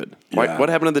 stupid. Yeah. What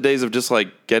happened to the days of just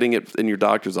like getting it in your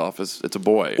doctor's office? It's a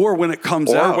boy. Or when it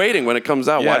comes Or out. waiting when it comes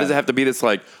out. Yeah. Why does it have to be this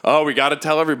like, oh, we got to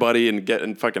tell everybody and get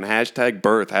in fucking hashtag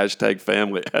birth, hashtag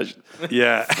family.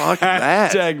 Yeah. Fuck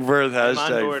that. Hashtag birth, I'm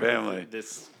on hashtag board family. with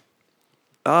this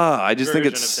I just think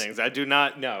version it's of things. I do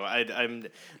not know. I'm.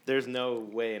 There's no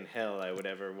way in hell I would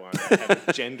ever want to have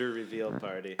a gender reveal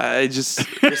party. I just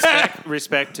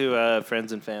Respect to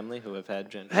friends and family who have had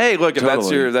gender. hey, look, if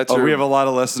that's your we have a lot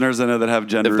of listeners I know that have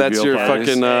gender if that's reveal your parties.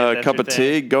 fucking Yeah, that's cup your of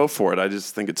tea, thing. go for it. I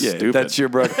just think it's yeah, stupid. that's your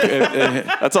bro.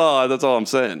 That's all I'm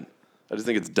saying. I just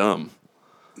think it's dumb.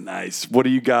 Nice. What do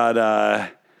you got?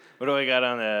 What do I got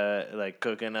on the like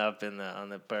cooking up on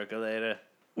the percolator?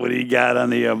 What do you got on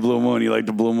the Blue Moon? You like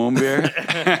the Blue Moon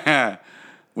beer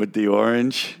with the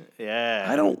orange? Yeah.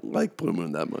 I don't like Blue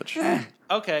Moon that much.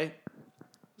 Okay.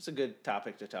 It's a good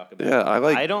topic to talk about. Yeah,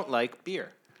 I don't like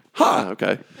beer. Huh.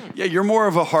 Okay. Yeah, you're more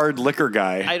of a hard liquor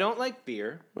guy. I don't like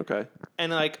beer. Okay.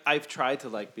 And, like, I've tried to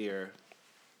like beer.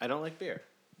 I don't like beer.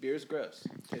 Beer is gross.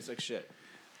 Tastes like shit.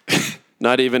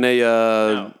 Not even a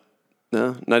No.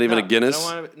 no, not even a Guinness.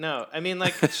 I don't want to, no. I mean,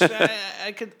 like,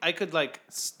 I could, like,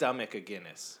 stomach a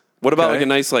Guinness. What about Okay. like a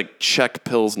nice like Czech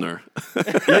Pilsner?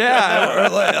 Yeah,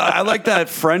 I like that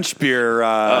French beer,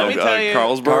 Let me tell you-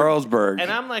 Carlsberg. Carlsberg.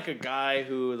 And I'm like a guy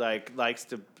who like likes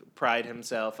to pride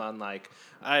himself on like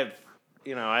I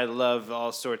love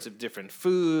all sorts of different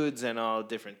foods and all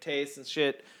different tastes and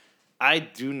shit. I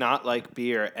do not like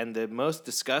beer, and the most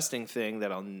disgusting thing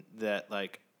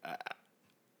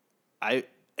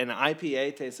an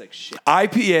IPA tastes like shit.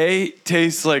 IPA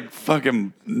tastes like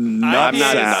fucking I'm not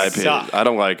nutsack. an IPA. suck. I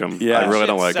don't like them. Yeah. I really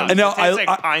don't like Sucks. them. know, It tastes I-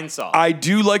 like pine salt. I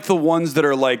do like the ones that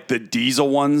are like the diesel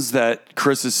ones that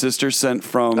Chris's sister sent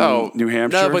from New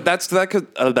Hampshire. No, but that's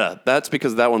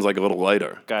because that one's like a little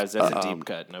lighter. Guys, that's a deep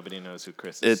cut. Nobody knows who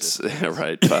Chris is. It's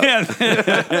right. the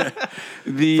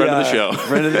Friend of the show.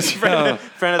 Friend of the show.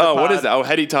 Friend of the Oh, what pod. is that? Oh,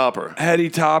 Heady Topper. Heady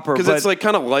Topper. Because but it's like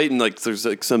kind of light and like there's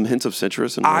like some hints of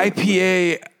citrus in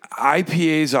it.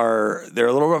 IPAs they're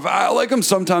a little rough. I like them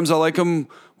sometimes. I like them.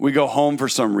 We go home for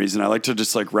some reason. I like to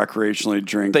just like recreationally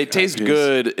drink. They taste IPAs.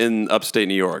 good in upstate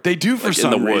New York. They do for like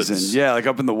some in the reason. woods. Yeah, like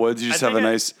up in the woods, you just I have a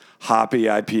think nice hoppy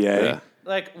IPA. Yeah.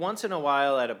 Like once in a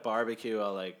while at a barbecue,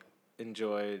 I'll like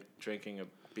enjoy drinking a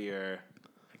beer.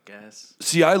 I guess.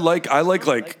 See, I like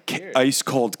like beer. ice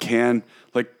cold can,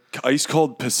 like ice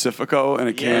cold Pacifico in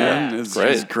a can Yeah. is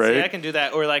Great. is great. See, I can do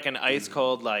that, or like an ice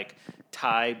cold like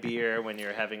Thai beer when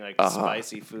you're having like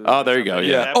spicy food. Oh, or there you go, something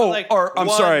yeah. like that. But, Oh, like, or I'm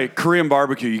one- sorry, Korean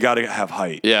barbecue. You got to have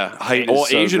height. Yeah. height. Well, is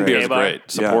so Asian great. beer is K-bar. great.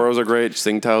 Sapporos are great.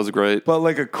 Tsingtao is great. But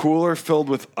like a cooler filled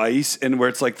with ice, and where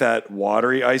it's like that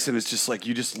watery ice, and it's just like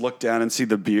you just look down and see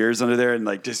the beers under there, and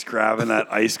like just grabbing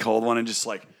that ice cold one and just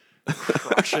like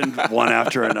crushing one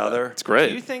after another. It's Do you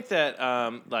great. think that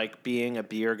like being a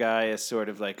beer guy is sort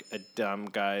of like a dumb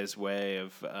guy's way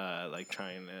of like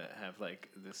trying to have like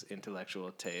this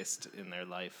intellectual taste in their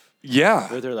life? Yeah.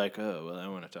 Where they're like, oh well, I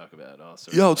want to talk about all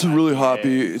sorts. Yo, of it's a really IPAs.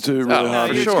 hoppy. It's a really Oh, No, hoppy.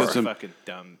 for you're sure. just a fucking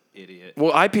dumb idiot.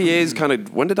 Well, IPAs kind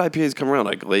of. When did IPAs come around?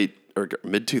 Like late or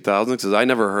mid 2000s? Because I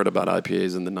never heard about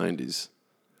IPAs in the 90s.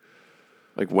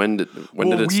 Like when did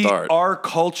it start? Our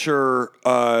culture,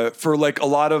 for like a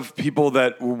lot of people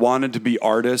that wanted to be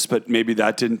artists, but maybe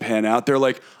that didn't pan out. They're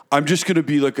like, I'm just going to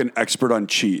be like an expert on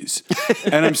cheese,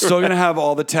 and I'm still going to have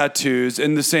all the tattoos.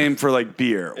 And the same for like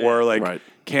beer or like Right.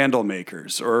 candle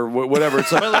makers or whatever.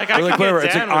 It's like, But, like, I or, could get whatever.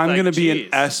 It's down like with, I'm like, going to be cheese.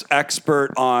 an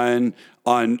expert on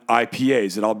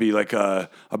IPAs, and I'll be like a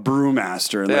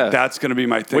brewmaster, and Yeah. like that's going to be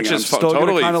my thing. Which And is I'm still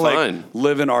totally kind of fine. like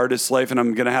live an artist's life, and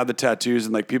I'm going to have the tattoos,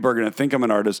 and like people are going to think I'm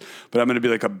an artist, but I'm going to be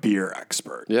like a beer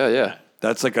expert. Yeah.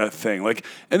 That's like a thing. Like,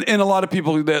 and a lot of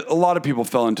people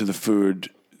fell into the food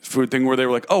thing where they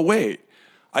were like, oh wait,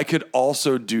 I could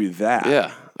also do that.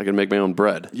 Yeah. I can make my own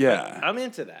bread. Yeah. I'm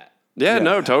into that. Yeah,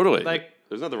 no, totally. Like-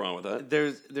 there's nothing wrong with that.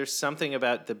 There's something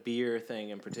about the beer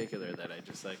thing in particular that I'm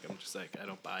just like I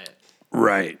don't buy it.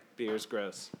 Right. Beer's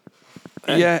gross.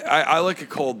 Yeah, I like a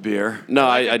cold beer. No,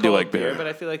 like a I do cold like beer. but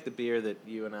I feel like the beer that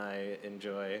you and I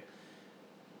enjoy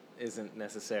isn't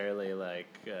necessarily like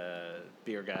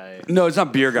beer guy. No, it's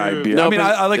not beer guy beer. No, I mean,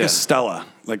 but- I like yeah. a Stella.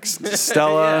 Like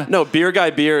Stella. Yeah. No, beer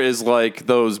guy beer is like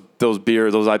those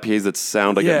IPAs that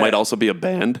sound like Yeah. it might also be a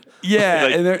band. Yeah,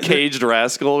 like and they're- Caged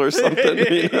Rascal or something.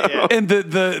 You know? And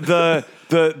the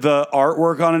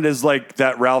artwork on it is like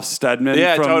that Ralph Steadman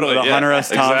Yeah, from totally. the yeah. Hunter S.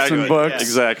 Thompson Exactly. books.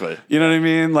 Exactly. You know what I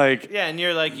mean? Like, Yeah, and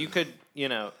you're like you could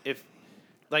if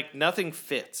like nothing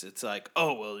fits. It's like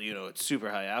oh it's super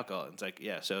high alcohol. It's like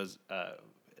yeah, so is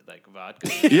like vodka.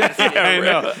 yeah, I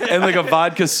know. And like a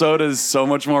vodka soda is so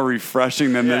much more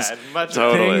refreshing than this much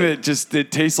Totally. thing that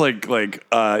it tastes like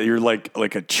you're like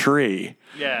a tree.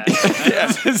 Yeah.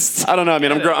 I don't know. I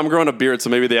mean, I'm growing a beard, so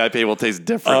maybe the IPA will taste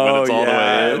different when it's all the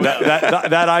way in.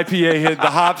 That IPA hit the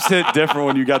hops hit different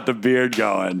when you got the beard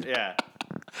going. Yeah.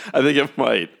 I think it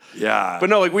might. Yeah, But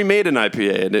no, like we made an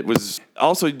IPA, and it was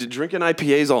also drinking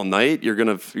IPAs all night.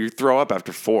 You throw up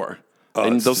after 4.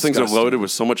 And it's those things are disgusting. loaded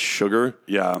with so much sugar.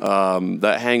 Yeah.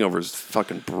 That hangover is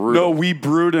fucking brutal. No, we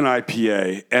brewed an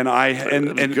IPA, and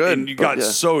good, and you but got yeah.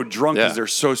 so drunk because Yeah. they're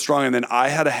so strong. And then I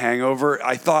had a hangover.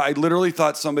 I literally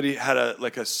thought somebody had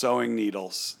a sewing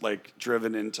needles like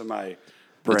driven into my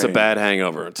brain. It's a bad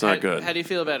hangover. It's not good. How do you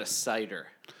feel about a cider?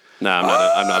 No, I'm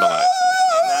not a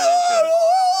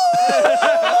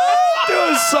Do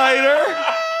a cider.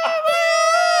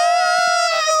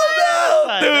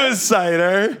 a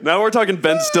cider. Now we're talking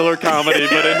Ben Stiller comedy,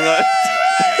 but in like,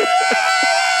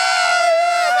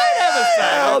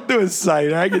 I'll do a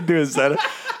cider. I can do a cider.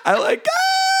 I like.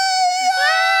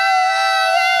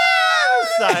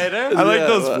 Cider. I like Yeah,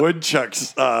 those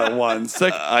woodchucks ones.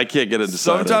 Like I can't get into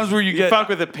sometimes cider. where you get. Fuck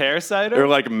with a pear cider. Or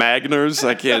like Magners,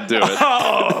 I can't do it.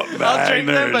 Oh, I'll drink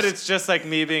them, Magners. but it's just like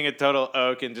me being a total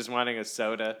oak and just wanting a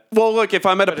soda. Well, look, if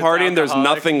I'm at a But it's party and there's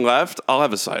alcoholic. nothing left, I'll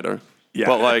have a cider. Yeah.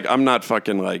 But like, I'm not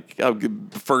fucking like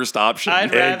first option. I'd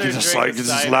Hey, rather get a drink cider, a this is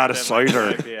a cider lot of than cider.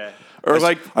 an IPA. or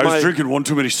like I was my- drinking one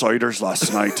too many ciders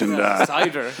last night, and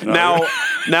Cider.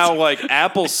 now like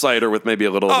apple cider with maybe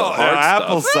a little of the hard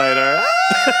apple stuff. cider.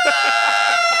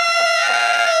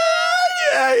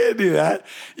 Yeah, I can do that.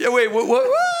 Yeah, wait, what? What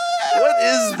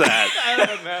is that? I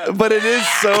don't know. But it is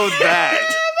so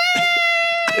that.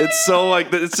 It's so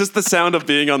like it's just the sound of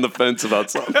being on the fence about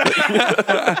something.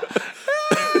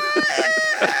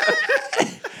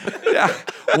 Yeah.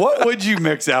 What would you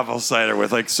mix apple cider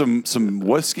with? Like some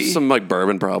whiskey? Some like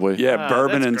bourbon probably. yeah,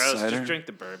 bourbon That's and gross. cider. Just drink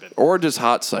the bourbon. Or just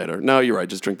hot cider. No, you're right.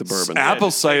 Just drink the bourbon. Apple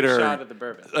Just take a cider. shot of the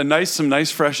bourbon. Some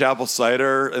nice fresh apple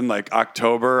cider in like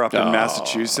October up in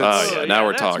Massachusetts. Oh, yeah, now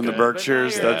we're that's talking. good. The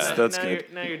Berkshires, But now that's- you're, that's now good.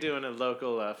 You're, now you're doing a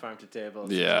local farm to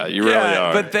table. Yeah, you really Yeah,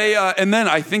 are. but they and then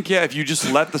I think if you just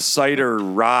let the cider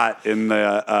rot in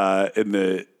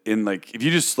like if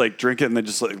you just like drink it and then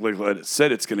just like let it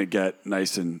sit, it's gonna get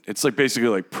nice and it's like basically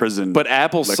like prison. But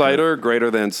apple liquor. cider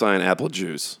greater than cyan apple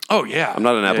juice. Oh yeah, I'm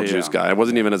not an apple Yeah, juice yeah. guy. I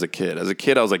wasn't even as a kid. As a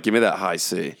kid, I was like, give me that high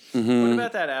C. What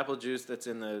about that apple juice that's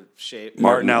in the shape?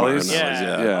 Martinelli's.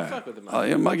 Yeah. yeah. I'll fuck with the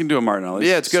Yeah, I can do a Martinelli's.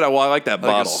 Yeah, it's good. Well, I like that Like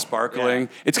a bottle. sparkling.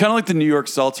 It's kind of like the New York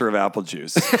seltzer of apple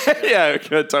juice. Yeah,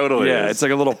 it totally yeah, is. it's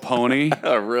like a little pony. it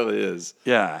really is.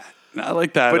 Yeah, I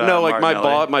like that. But no, like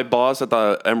Martinelli. my boss at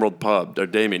the Emerald Pub, or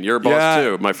Damien, your boss Yeah.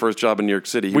 too. My first job in New York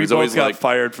City, he we was both always got like,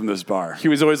 fired from this bar. he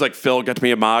was always like, Phil, get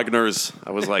me a Magners.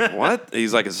 I was like, what?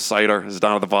 He's like, it's a cider. It's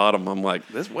down at the bottom. I'm like,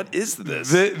 what is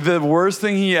this? The worst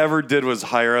thing he ever did was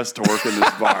hire us to work in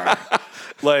this bar.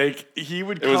 Like he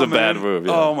would. It was a come bad in- move,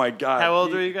 yeah. Oh my god! How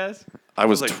old were you guys? I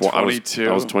was like I was 22.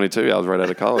 I was 22. Yeah, I was right out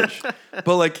of college.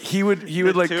 But like he would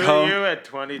like Two come. of you at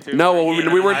 22. No, well,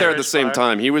 working we in weren't there at the Irish same bar?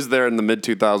 time. He was there in the mid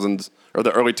 2000s or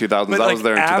the early 2000s. But I like was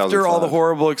there in after all the 2005.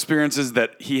 horrible experiences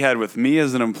that he had with me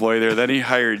as an employee there, then he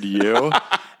hired you.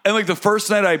 And like the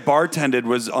first night I bartended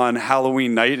was on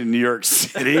Halloween night in New York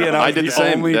City, and I was did the the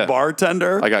same, only yeah.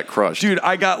 bartender. I got crushed. Dude,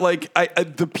 I got like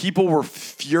the people were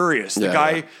furious. The Yeah,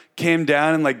 guy yeah. came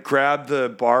down and like grabbed the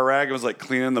bar rag and was like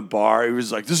cleaning the bar. He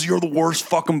was like, "You're the worst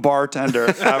fucking bartender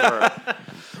ever."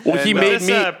 Well, he And, made Was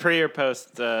me. this pre or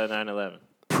post 9/11?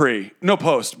 No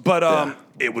post, but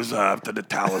it was after the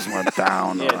towers went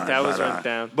down. Yeah, towers went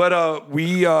down. But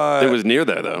we it was near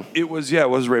there though. it was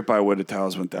right by where the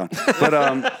towers went down. But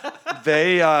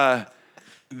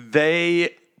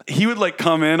he would like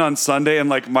come in on Sunday and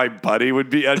like my buddy would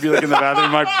be I'd be like in the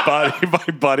bathroom, my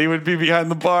buddy would be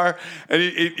behind the bar and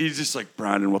he's just like,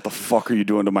 "Brandon, what the fuck are you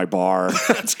doing to my bar?"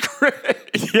 That's great.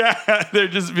 Yeah,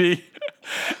 there'd just be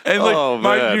and like Oh,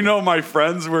 man. my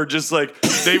friends were just like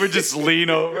they would just lean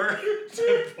over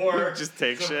to pour Just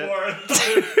take shit.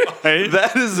 Right?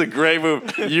 That is a great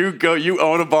move. You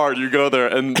own a bar, you go there,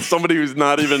 and somebody who's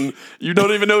not even, you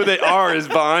don't even know who they are is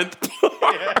behind.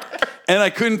 And I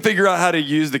couldn't figure out how to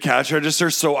use the cash register,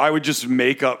 so I would just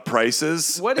make up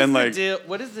prices. What is and the like, deal?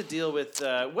 What is the deal with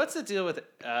what's the deal with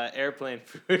airplane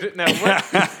food? No,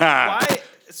 why?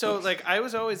 So like, I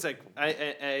was always like,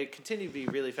 I continue to be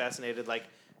really fascinated, like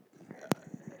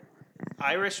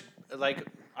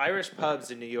Irish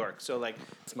pubs in New York. So like,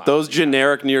 Those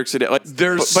generic New York City, like,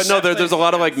 There's- but no, there's a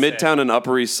lot of like That's Midtown and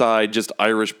Upper East Side, just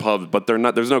Irish pubs, but they're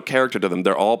not. There's no character to them.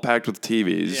 They're all packed with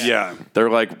TVs. Yeah. they're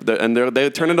like, they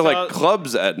turn into It's like all-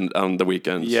 clubs on the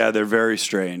weekends. yeah, they're very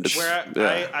strange. where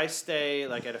Yeah. I stay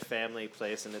like at a family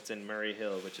place, and it's in Murray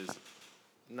Hill, which is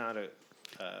not a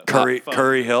Curry fun.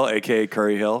 Curry Hill, aka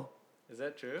Curry Hill. Is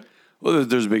that true? Well,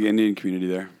 there's a big Indian community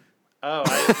there. Oh,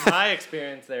 my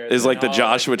experience there is like the all,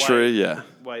 Joshua white- Tree. Yeah,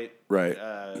 White Right.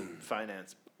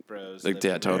 finance bros. Like,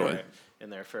 living yeah, totally. there in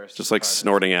their first just like apartments.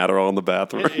 snorting Adderall in the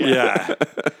bathroom. Yeah.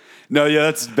 No, yeah,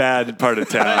 that's bad part of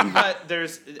town. But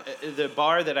there's the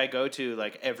bar that I go to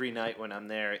like every night when I'm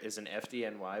there is an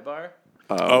FDNY bar.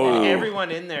 Oh. Everyone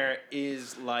in there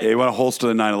is like Yeah, you want to holster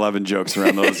the 9/11 jokes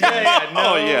around those guys. yeah,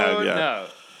 no, Oh, yeah, yeah.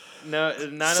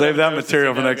 no. Save that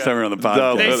material for next time we're on the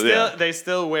podcast. They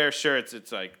still wear shirts.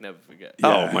 It's like never forget.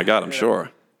 Oh my God, I'm sure.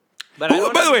 But I By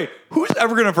don't the way, who's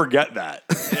ever going to forget that?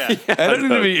 yeah, I don't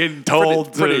need to be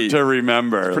told Pretty- to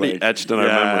remember. pretty like, etched in our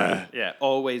yeah, memory. yeah.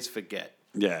 Always forget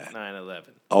Yeah. 9/11.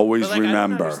 Always But like, I don't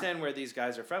remember. understand where these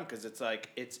guys are from because it's like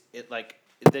it like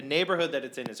the neighborhood that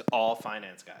it's in is all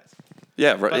finance guys.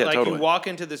 Yeah, right. But Yeah, like totally. you walk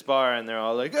into this bar and they're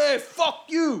all like, "Hey, fuck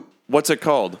you." What's it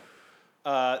called?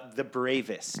 The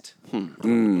Bravest. I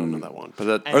don't know that one. But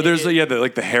that. And Or there's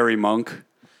it- the Harry Monk.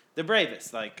 The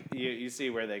Bravest, like you see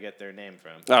where they get their name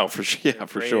from. Oh, for sure. Yeah,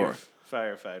 for Brave sure.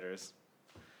 Firefighters.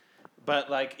 But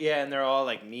like, yeah, and they're all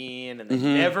like mean, and they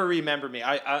never remember me.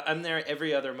 I'm there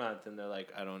every other month, and they're like,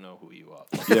 I don't know who you are.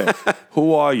 Yeah.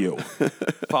 Who are you?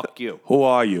 Fuck you. Who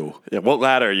are you? Yeah, what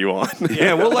ladder are you on?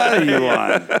 Yeah, what ladder are you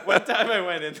on? One time I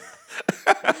went in.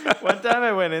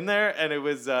 And it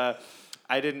was.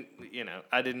 I didn't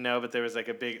know, but there was like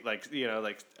a big, like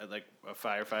a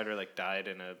firefighter like died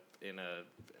in a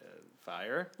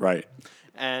fire. Right.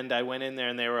 And I went in there,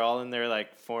 and they were all in their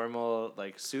like formal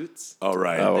like suits. Oh,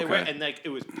 right. Oh, They were, okay. and like it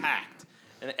was packed,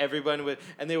 and everyone would,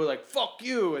 and they were like "fuck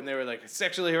you," and they were like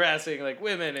sexually harassing like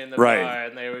women in the Right. bar,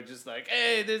 and they were just like,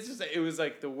 "Hey, this is." It was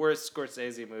like the worst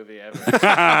Scorsese movie ever.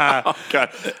 Oh, God.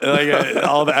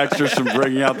 All the extras from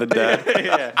Bringing Out the Dead.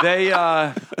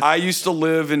 Yeah. I used to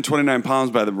live in 29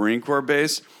 Palms by the Marine Corps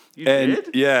base. You and did?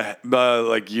 Yeah,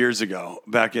 like years ago,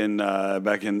 back in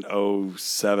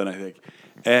 '07, I think,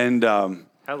 and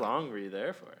How long were you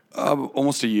there for?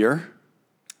 almost a year.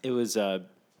 It was.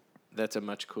 That's a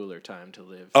much cooler time to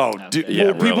live. Oh, out dude, there. Yeah,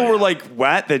 well, people really. were like,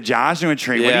 "What? The Joshua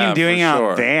Tree? What are Yeah, you doing for out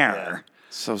sure. there?"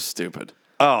 So stupid.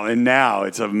 Oh, and now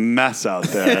it's a mess out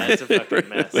there. It's a fucking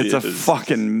mess. It's a It is.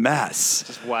 fucking mess.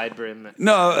 Just wide brim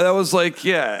No, that was like,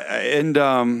 yeah,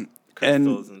 and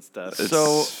crystals and stuff.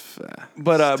 So- Stupid.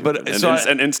 but so I-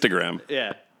 and Instagram.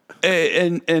 Yeah.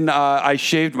 and I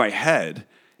shaved my head,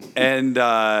 and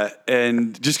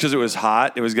just because it was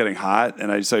hot, it was getting hot,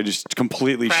 and I just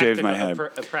completely shaved my head.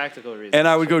 A practical reason. And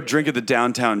I would go drink at the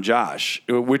Downtown Josh,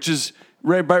 which is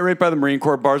right by the Marine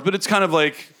Corps bars, but it's kind of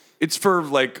like it's for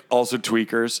like also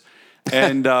tweakers.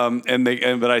 And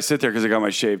but I sit there because I got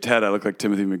my shaved head. I look like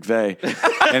Timothy McVeigh,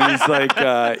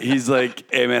 and he's like,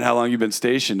 "Hey man, how long you been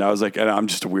stationed?" I was like, "I'm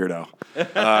just a weirdo,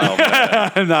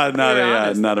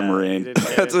 not a Marine."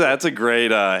 That's a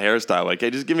great hairstyle. Like, hey,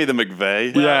 just give me the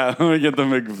McVeigh. Yeah, let me get the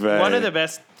McVeigh. One of the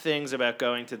best things about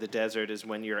going to the desert is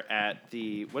when you're at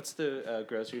what's the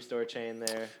grocery store chain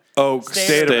there? Stater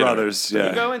Stater. Brothers. You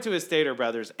Yeah. go into a Stater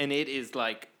Brothers, and it is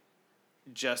like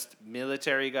just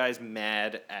military guys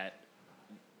mad at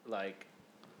like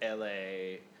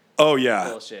LA Oh yeah.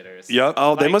 bullshitters. Yep.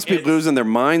 Oh, they Like, must be it's- losing their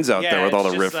minds out there with all the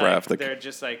it's just riffraff. Like, they're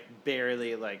just like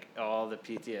barely like all the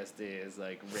PTSD is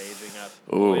like raising up,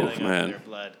 Ooh, boiling up man. in their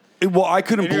blood. Well, I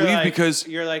couldn't And you're believe like- because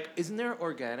you're like, isn't there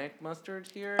organic mustard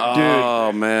here?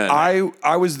 oh man.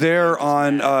 I was there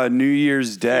on New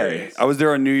Year's Day. Serious. I was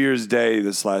there on New Year's Day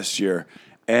this last year,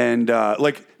 and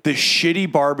like the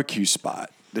shitty barbecue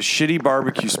spot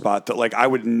that like I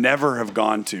would never have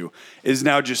gone to is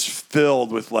now just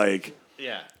filled with like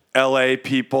Yeah. LA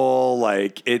people.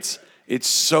 Like it's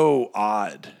so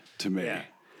odd to me. Yeah.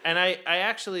 And I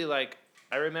actually like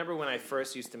I remember when I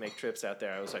first used to make trips out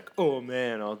there, I was like, oh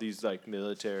man, all these like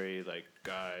military like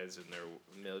guys and their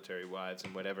military wives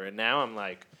and whatever. And now I'm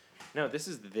like, no, this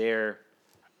is their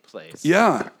place.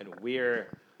 Yeah. And we're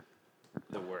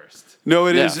the worst. No,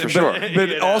 it Yeah, is, for sure. But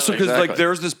You know, also because like exactly.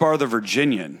 there's this bar, the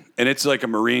Virginian, and it's like a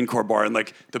Marine Corps bar, and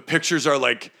like the pictures are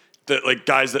like the like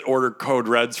guys that order Code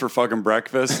Reds for fucking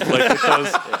breakfast, like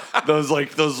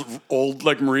with those old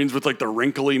like Marines with like the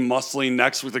wrinkly, muscly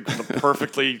necks with like, the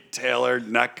perfectly tailored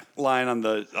neckline on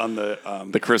the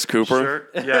the Chris Cooper.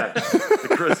 shirt. Yeah, the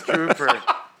Chris Cooper.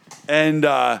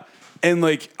 And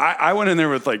like I went in there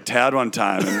with like Tad one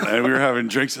time, and we were having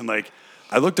drinks, and like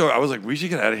I looked over, I was like, we should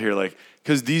get out of here, like,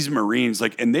 because these Marines,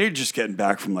 like, and they're just getting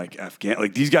back from like Afghan,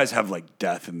 like these guys have like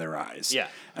death in their eyes. Yeah.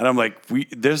 And I'm like,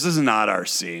 this is not our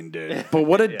scene, dude. But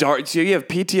what a dark. So you have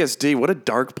PTSD. What a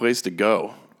dark place to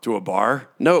go. To a bar.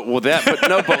 No, well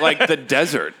but like the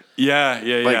desert.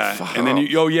 Yeah. fuck. And then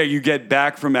you get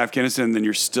back from Afghanistan, and then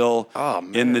you're still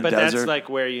in the But desert. that's like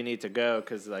where you need to go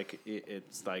because like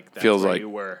it's like that's Feels where like- you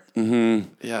were.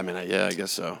 Yeah, I mean, I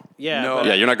guess so. Yeah. No. but-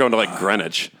 Yeah, you're not going to like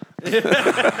Greenwich.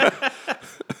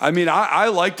 I mean, I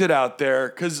liked it out there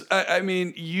because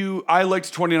I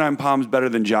liked 29 Palms better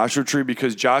than Joshua Tree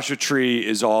because Joshua Tree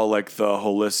is all like the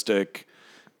holistic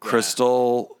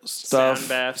crystal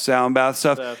stuff, sound bath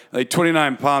stuff. Like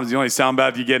 29 Palms, the only sound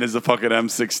bath you get is the fucking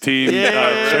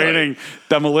M16 training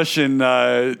demolition.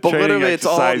 But training literally,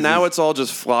 exercises. it's all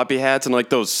just floppy hats and like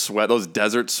those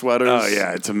desert sweaters. Oh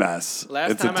yeah, it's a mess.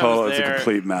 Last It's time it's a there,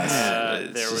 complete mess.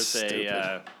 It's there was just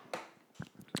a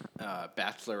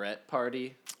bachelorette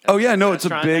party. Oh, yeah, no, it's a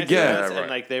restaurant big- next to yeah. us, Right. and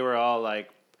like they were all like,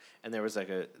 and there's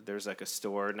like a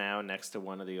store now next to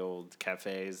one of the old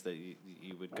cafes that you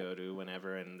would go to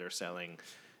whenever, and they're selling,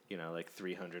 like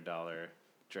 $300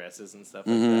 dresses and stuff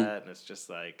Mm-hmm. like that. And it's just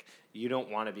like, you don't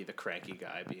want to be the cranky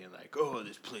guy being like, oh,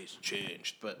 this place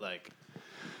changed. But like,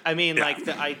 I mean, like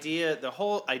the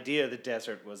whole idea of the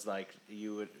desert was like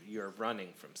you're running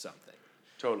from something.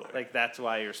 Totally. Like that's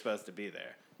why you're supposed to be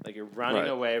there. Like you're running Right.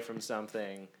 away from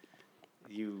something.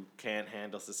 You can't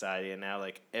handle society, and now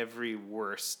like every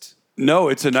worst. No,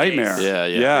 it's a nightmare.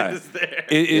 Yeah. Is there.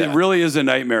 It really is a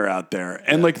nightmare out there.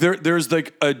 And like there's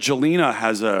like Jelena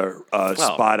has a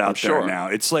spot out I'm there sure. now.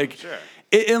 It's like, Sure.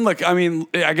 and look, I mean,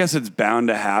 I guess it's bound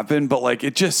to happen, but like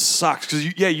it just sucks because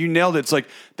you nailed it. It's like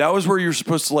that was where you're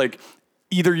supposed to like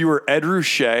either you were Ed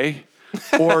Ruscha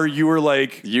or you were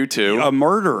like You too. a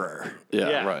murderer.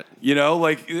 Yeah. Right.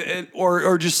 Like,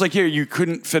 or just like you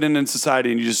couldn't fit in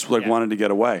society and you just like Yeah. wanted to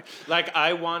get away. Like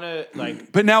I want to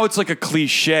like. But now it's like a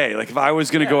cliche. Like if I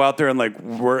was gonna Yeah. go out there and like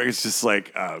work, it's just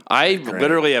like I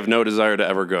literally have no desire to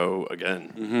ever go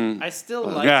again. I still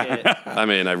like Yeah. it. I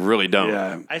mean, I really don't.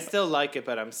 yeah. I still like it,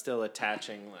 but I'm still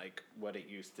attaching like what it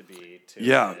used to be to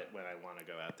Yeah. it when I want to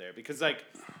go out there because like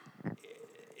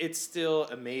it's still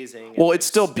amazing. Well, and it's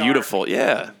still stark beautiful,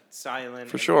 yeah. and silent,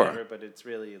 For and sure. whatever, but it's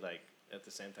really like at the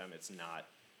same time, it's not.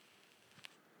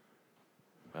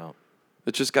 Well,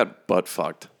 It just got butt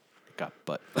fucked. it got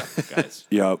butt fucked, guys.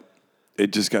 Yep.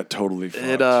 It just got totally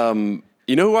fucked.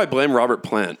 You know who I blame? Robert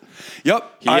Plant.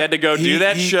 Yep. He had to go do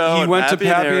that show He at went to Pappy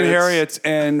and Pappy and Harriet's.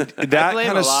 Harriet's, and I that blame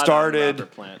kind a of lot on started.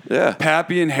 Robert Plant. Yeah.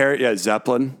 Pappy and Harriet, yeah,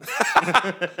 Zeppelin.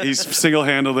 He's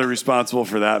single-handedly responsible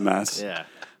for that mess. Yeah.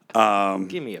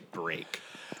 Give me a break.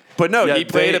 But no, Yeah, he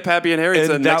played they- at Pappy and Harriet's,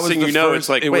 and and that next was thing the you know, first- it's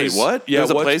like, it wait, was- what? yeah,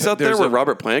 There's a what's- place out there there's where a-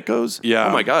 Robert Plant goes? Yeah.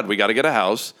 Oh my God, we got to get a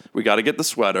house. We got to get the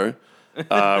sweater.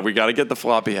 We got to get the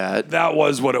floppy hat. That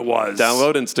was what it was.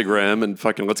 Download Instagram and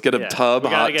fucking let's get a Yeah. tub, we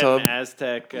gotta hot get tub. an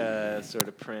Aztec sort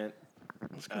of print.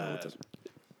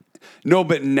 No,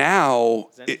 but now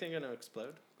Is anything gonna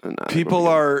explode? Nah, people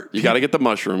are. You got to get the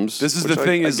mushrooms. This is which the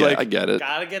thing I is, get- like- I get it.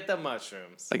 Gotta get the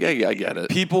mushrooms. I get it.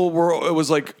 People were. It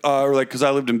was like, because I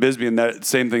lived in Bisbee, and that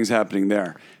same thing's happening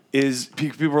there. Is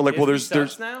people were like, well, there's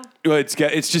Sucks now. Well, it's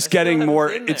just still getting haven't more.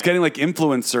 been It's there. getting like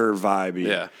influencer vibey.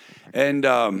 Yeah.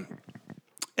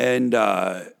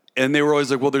 And they were always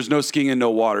like, well, there's no skiing and no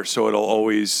water, so it'll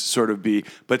always sort of be.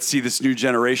 But see, this new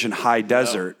generation high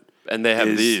desert And they have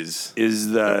is, these.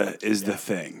 is the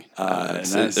thing. And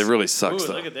that's- It really Ooh, sucks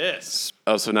though. look at this.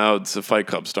 Oh, so now it's a Fight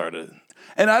Club started.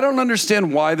 and I don't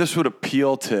understand why this would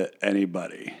appeal to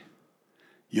anybody.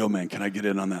 Yo, man, can I get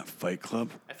in on that Fight Club?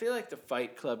 I feel like the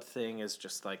Fight Club thing is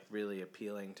just like really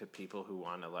appealing to people who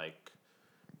want to like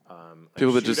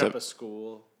People that shoot just up have- a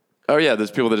school. Oh yeah,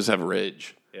 there's people that just have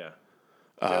rage. Yeah.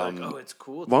 They're like, oh, it's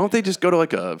cool. Why don't they just go to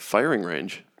like a firing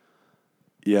range?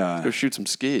 Yeah, Go shoot some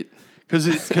skeet.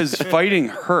 because fighting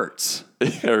hurts.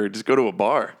 Or just go to a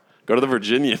bar. Go to the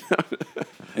Virginian.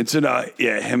 It's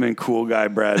him and cool guy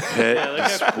Brad Pitt look how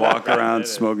just cool walk Brad around Pitt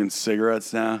is. smoking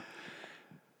cigarettes now.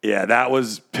 Yeah,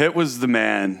 Pitt was the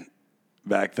man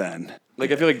back then.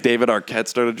 Like I feel like David Arquette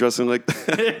started dressing like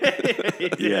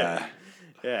that. Yeah,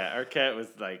 Yeah, Arquette was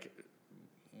like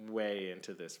way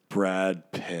into this. Brad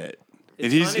Pitt.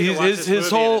 It's And funny to watch this movie and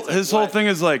it's like, his whole what? thing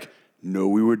is like, no,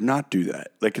 we would not do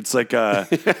that. Like it's like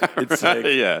it's like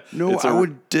Yeah. no, It's I a-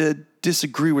 would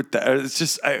disagree with that. It's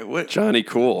just what. Johnny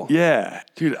Cool. Yeah,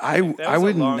 dude, I was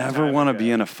would a long never time want to ago.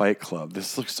 be in a fight club.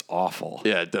 This looks awful.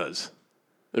 Yeah, it does.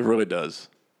 It really does.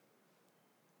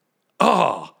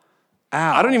 Oh,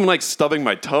 ow. I don't even like stubbing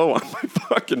my toe on my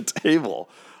fucking table.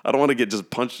 I don't want to get just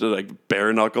punched at like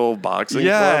bare knuckle boxing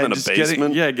club in a just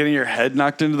basement. getting your head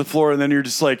knocked into the floor, and then you're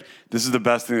just like, "This is the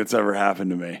best thing that's ever happened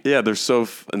to me." Yeah, they're so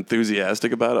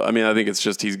enthusiastic about it. I mean, I think it's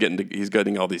just he's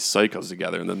getting all these psychos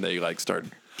together, and then they like start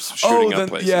shooting up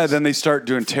places. then they start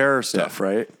doing terror stuff,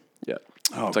 right? yeah.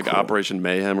 Oh, It's like cool. Operation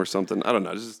Mayhem or something. I don't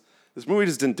know. This movie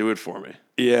just didn't do it for me.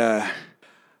 Yeah,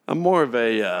 I'm more of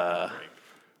a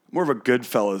more of a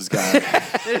Goodfellas guy.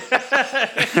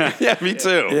 yeah, me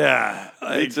too. yeah,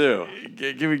 Me too.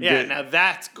 give me Yeah, now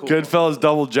that's cool. Goodfellas,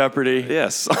 Double Jeopardy,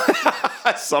 Yes.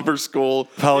 Summer school.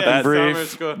 Pelican Yeah, Brief, Summer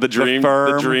School. The dream.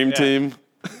 Firm. The dream Yeah. team.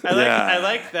 Yeah. I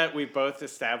like that we both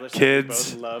established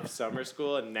Kids. that we both love summer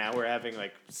school, and now we're having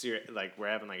like we're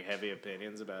having like heavy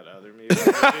opinions about other movies.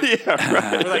 Yeah,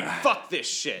 right. We're like, fuck this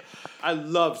shit. I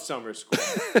love summer school.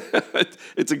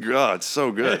 It's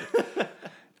so good.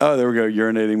 Oh, there we go.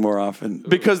 Urinating more often.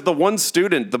 Because the one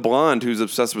student, the blonde who's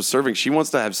obsessed with surfing, she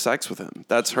wants to have sex with him.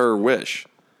 That's her wish.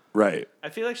 Right. I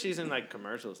feel like she's in like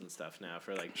commercials and stuff now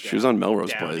for like. She was on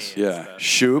Melrose Downy Place. and Yeah. stuff,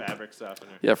 Shoop. fabric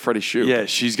softener. Yeah, Freddie Shoup. Yeah,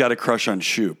 she's got a crush on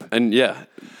Shoop. And yeah.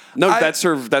 No, that's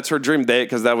her dream.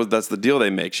 Because that's the deal they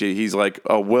make. He's like,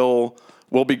 we'll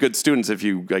we'll be good students if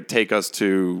you like take us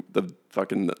to the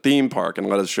fucking theme park and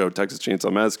let us show Texas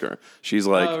Chainsaw Massacre. She's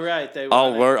like, Oh, right.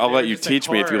 I'll let you teach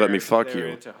me if you let me fuck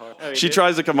you. She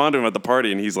tries to come onto him at the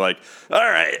party, and he's like, all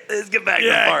right, let's get back to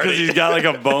the party. because he's got like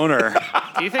a boner.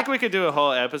 Do you think we could do a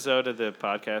whole episode of the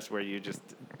podcast where you just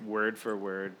word for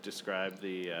word describe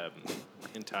the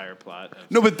entire plot?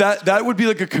 No, but that would be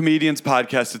like a comedian's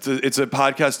podcast. It's a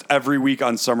podcast every week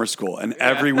on Summer School, and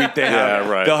every week they'll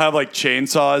have like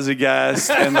Chainsaw as a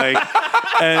guest, and like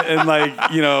and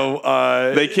like you know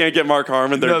they can't get Mark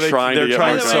Harmon. They're trying to get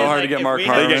trying Mark so Harmon. hard to get Mark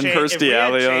Harmon. They get Kirstie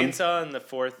Alley on. Chainsaw in the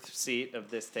fourth seat of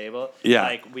this table. Yeah.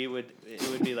 Like it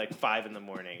would be like 5 a.m,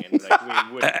 and like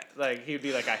we would like he'd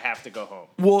be like, I have to go home.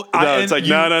 Well, It's like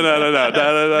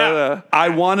no. I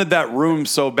wanted that room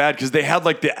so bad because they had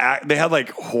like they had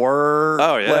like horror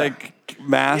like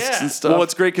masks and stuff. Well,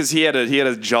 it's great because he had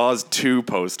a Jaws 2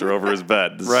 poster over his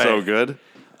bed. This is so good.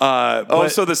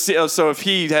 So if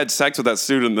he had sex with that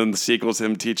student, then the sequel's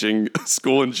him teaching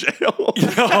school in jail.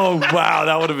 Oh wow,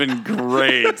 that would have been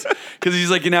great. Because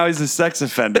he's like, now he's a sex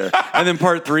offender, and then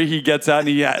part 3 he gets out and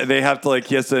he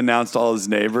has to announce to all his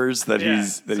neighbors that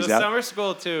he's out. Summer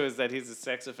School 2 is that he's a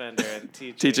sex offender and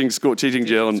teaching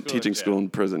jail and teaching school in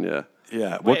prison. Yeah.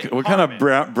 Yeah. Wait, what kind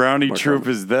of brownie troop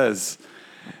is this?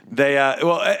 They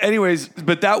anyways,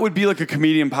 but that would be like a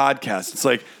comedian podcast. It's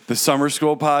like the Summer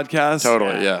School podcast.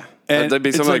 Totally, yeah. And that'd be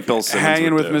it's something like Bill Simmons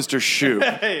hanging would with do. Mr. Shoop.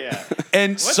 Yeah.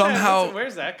 And somehow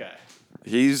where's that guy?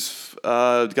 He's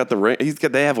got the ring.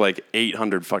 They have like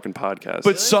 800 fucking podcasts.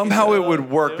 but somehow it would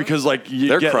work because like you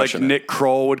They're get like crushing it. Nick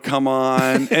Kroll would come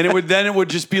on, and it would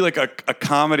just be like a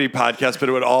comedy podcast, but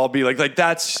it would all be like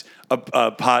that's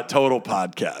a total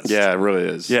podcast. yeah, it really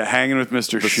is. Yeah, hanging with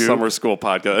Mr. The Shoop. Summer School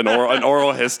podcast, an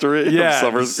oral history of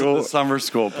summer school. The Summer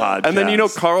School podcast. And then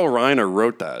Carl Reiner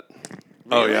wrote that.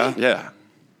 Oh yeah, Yeah.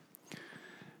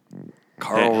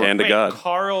 Carl. Hand to God.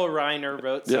 Carl Reiner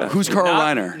wrote. Yeah. Who's Carl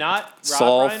Reiner? Not Rob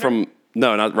Saul Reiner?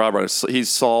 not Rob Reiner. He's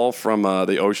Saul from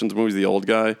the Ocean's movies, the old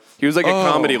guy. He was like a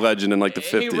comedy legend in like the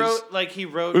 50s. He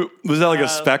wrote. Was that like a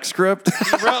spec script?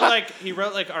 He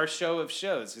wrote like our show of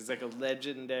shows. He's like a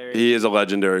legendary. He is a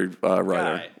legendary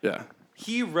writer. Guy. Yeah.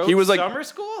 He wrote. He was like Summer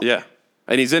School. Yeah.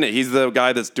 And he's in it. He's the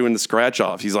guy that's doing the scratch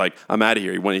offs. He's like, I'm out of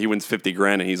here. He wins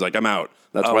 $50,000 and he's like, I'm out.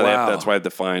 That's why wow. they have to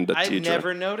find a I teacher.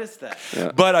 never noticed that.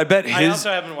 Yeah. But I bet I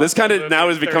also haven't watched This kind that of movie now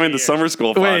in is becoming 30 the years. summer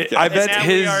school Wait, podcast. I bet now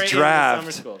we are in the his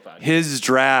Summer School podcast.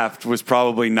 draft was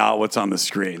probably not what's on the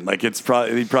screen. Like he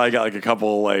probably got like a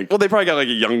couple like Well, they probably got like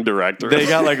a young director. they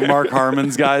got like Mark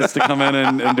Harmon's guys to come in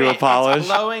and do a polish. It's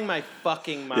blowing my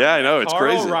fucking mind. Yeah, I know, it's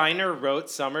Carl crazy. Reiner wrote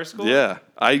Summer School. Yeah,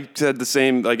 I said the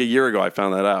same like a year ago. I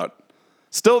found that out.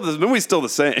 Still, the movie's still the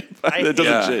same. It doesn't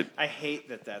Yeah. change. I hate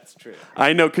that that's true.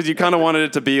 I know because you kind of wanted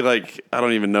it to be like I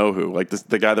don't even know who, like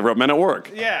the guy that wrote Men at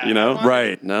Work. Yeah, you know, I wanted-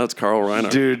 Right. No, it's Carl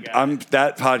Reiner. Dude,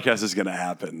 that podcast is gonna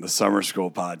happen, the Summer School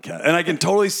podcast, and I can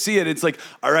totally see it. It's like,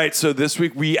 all right, so this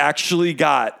week we actually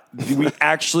got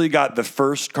the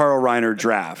first Carl Reiner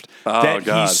draft that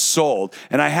God. he sold,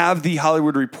 and I have the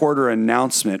Hollywood Reporter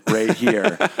announcement right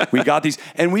here. We got these,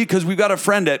 and because we've got a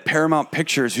friend at Paramount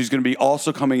Pictures who's going to be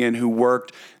also coming in who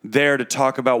worked there to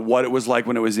talk about what it was like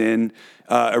when it was in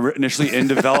initially in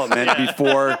development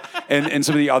before, and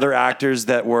some of the other actors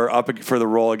that were up for the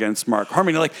role against Mark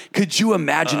Harmon. Like, could you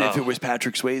imagine if it was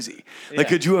Patrick Swayze? Like,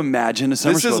 could you imagine a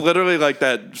Summer This is School? literally like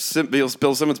that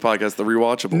Bill Simmons podcast, The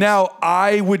Rewatchables. Now,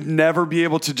 I would never be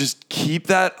able to just keep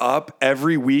that up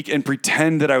every week and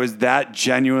pretend that I was that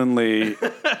genuinely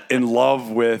in love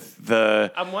with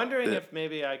the. I'm wondering if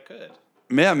maybe I could.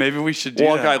 Yeah, maybe we should do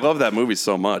Well, that. I love that movie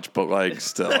so much, but like,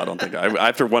 still, I don't think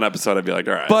after one episode, I'd be like,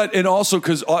 all right. But and also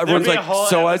because everyone's be a like, whole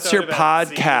so what's your episode about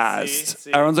podcast?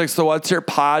 see. Everyone's like, so what's your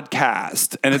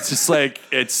podcast? And it's just like,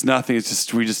 it's nothing. It's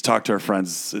just we just talk to our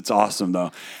friends. It's awesome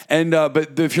though. And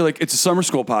but if you're like, it's a summer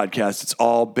school podcast. It's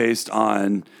all based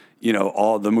on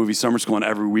all the movie Summer School, and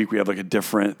every week we have like a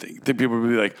different thing. People will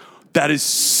be like, that is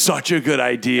such a good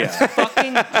idea.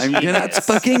 Fucking That's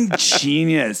fucking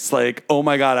genius. Like, oh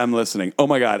my God, I'm listening. Oh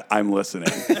my God, I'm listening.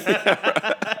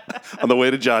 On the way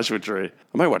to Joshua Tree,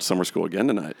 I might watch Summer School again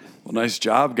tonight. Well, nice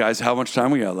job, guys. How much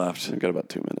time we got left? I've got about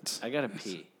 2 minutes. I gotta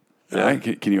pee. Yeah.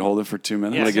 Can you hold it for 2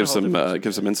 minutes? I'm Yeah. gonna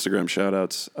give some Instagram shout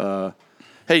outs.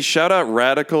 Hey, shout out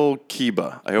Radical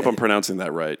Kiba. I hope I'm pronouncing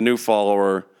that right. New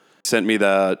follower sent me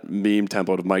that meme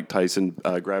template of Mike Tyson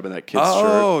grabbing that kid's shirt.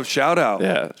 Oh, shout out.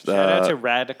 Yeah. Shout out to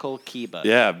Radical Kiba.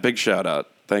 Yeah, big shout out.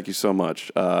 Thank you so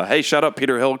much. Hey, shout out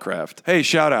Peter Hillcraft. Hey,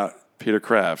 shout out. Peter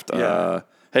Kraft. Yeah.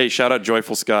 Hey, shout out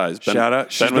Joyful Skies. Shout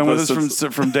out. She's been with us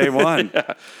from day one.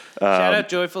 Shout out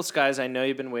Joyful Skies. I know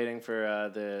you've been waiting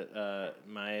for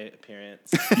my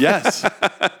appearance. Yes.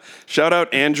 Shout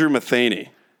out Andrew Matheny.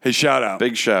 Hey, shout out.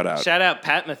 Big shout out. Shout out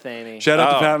Pat Metheny. Shout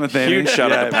out to Pat Metheny. Huge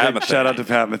shout out to Pat big Metheny. Shout out to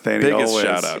Pat Metheny. Biggest always.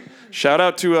 shout out. Shout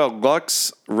out to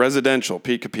Lux Residential,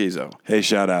 Pete Capizzo, Hey,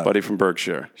 shout out. buddy from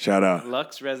Berkshire. Shout out.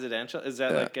 Lux Residential. Is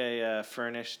that like a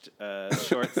furnished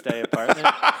short stay apartment?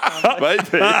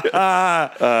 Might be.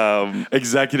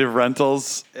 Executive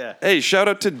rentals. Yeah. Hey, shout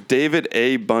out to David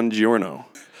A. Bongiorno.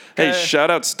 Hey, shout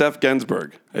out Steph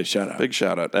Gainsbourg. Hey, shout out. Big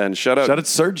shout out. And shout out. Shout out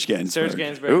Serge Gainsbourg. Serge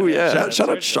Gainsbourg. Ooh, yeah. Shout out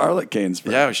Serge. Charlotte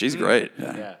Gainsbourg. Yeah, she's great.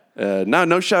 Yeah.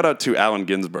 No shout out to Allen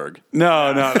Ginsberg.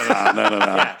 No.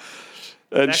 Yeah.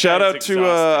 And That shout guy's out to,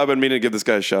 exhausting. I've been meaning to give this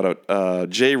guy a shout out,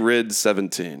 J Rid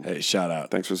 17. Hey, shout out.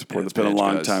 Thanks for supporting It's the been a page,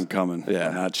 long guys. time coming.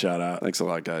 Yeah. Not shout out. Thanks a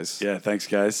lot, guys. Yeah, thanks,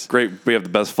 guys. Great. We have the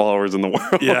best followers in the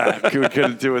world. Yeah, we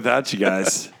couldn't do it without you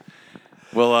guys.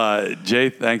 Well, Jay,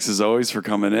 thanks as always for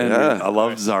coming in. Yeah. I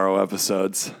love Zorro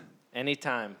episodes.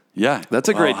 Anytime. Yeah, That's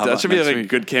a great, Well, how that about should be next like week?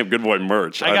 good Camp Good Boy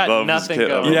merch. I got love nothing this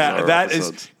going. Yeah, Zorro that is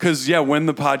episodes. because when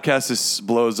the podcast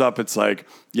blows up, it's like,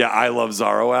 yeah, I love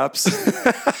Zorro apps.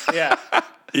 Yeah.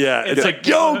 Yeah, it's like like,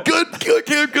 yo,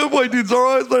 good boy, dude.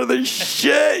 Zorro is better than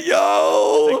shit,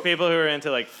 yo. Like people who are into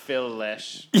like Phil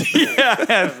Lesh. Yeah,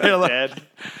 they're like- Dead.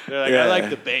 They're like, Yeah. I like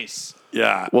the bass.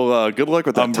 yeah. Well, good luck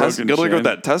with that. Unbroken Good luck chin. with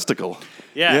that testicle.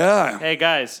 Yeah. Yeah. Hey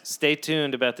guys, stay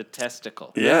tuned about the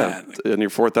testicle. Yeah. In your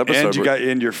fourth episode. And you got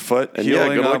in your foot And yeah,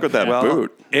 healing good luck up with that well.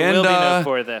 boot. There And will be no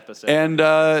fourth episode.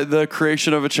 the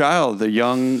creation of a child, the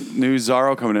young new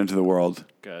Zorro coming into the world.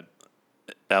 Good.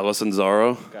 Allison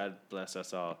Zorro, God bless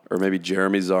us all. or maybe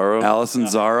Jeremy Zorro. Allison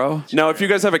Zorro. Now, if you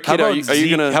guys have a How kid, are about, you Zeke,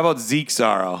 gonna? how about Zeke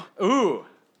Zorro? Ooh,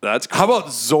 That's cool. How about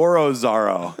Zorro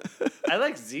Zorro? I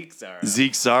like Zeke Zara.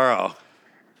 Zeke Zorro.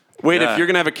 Wait, Yeah. if you're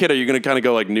gonna have a kid, are you gonna kind of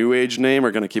go like new age name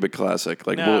or gonna keep it classic,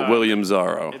 like No. William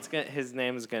Zorro? It's gonna, his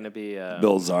name is gonna be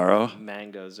Bill Zorro.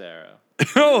 Mango Zaro.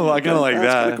 Oh, I kind of like That's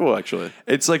that. kinda cool, actually.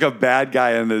 It's like a bad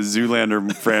guy in the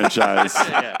Zoolander franchise.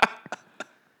 Yeah.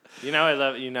 You know I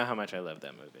love. You know how much I love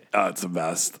that movie. Oh, it's the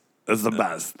best. It's the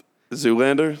best.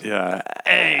 Zoolander. Yeah.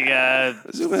 Hey,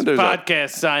 Zoolander's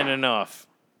podcast signing off.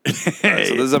 So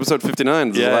this is episode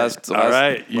 59. This is the last, All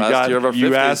right. You last got. year of our 50s.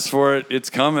 You asked for it.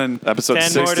 It's coming. Episode 10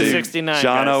 60. more to 69.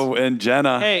 Jono guys. and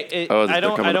Jenna. Hey, Oh, I they're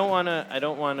don't. coming I up.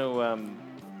 don't want to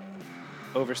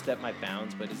overstep my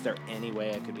bounds. But is there any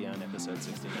way I could be on episode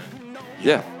 69?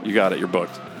 Yeah, you got it. You're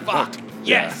booked. Fuck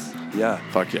yes. Yeah.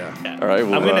 Fuck yeah. Yeah. All right.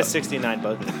 Well, I'm gonna 69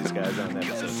 both of these guys on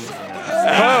episode 69.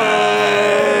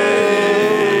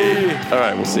 all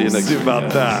right. We'll see you next See week.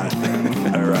 about that.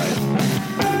 All right.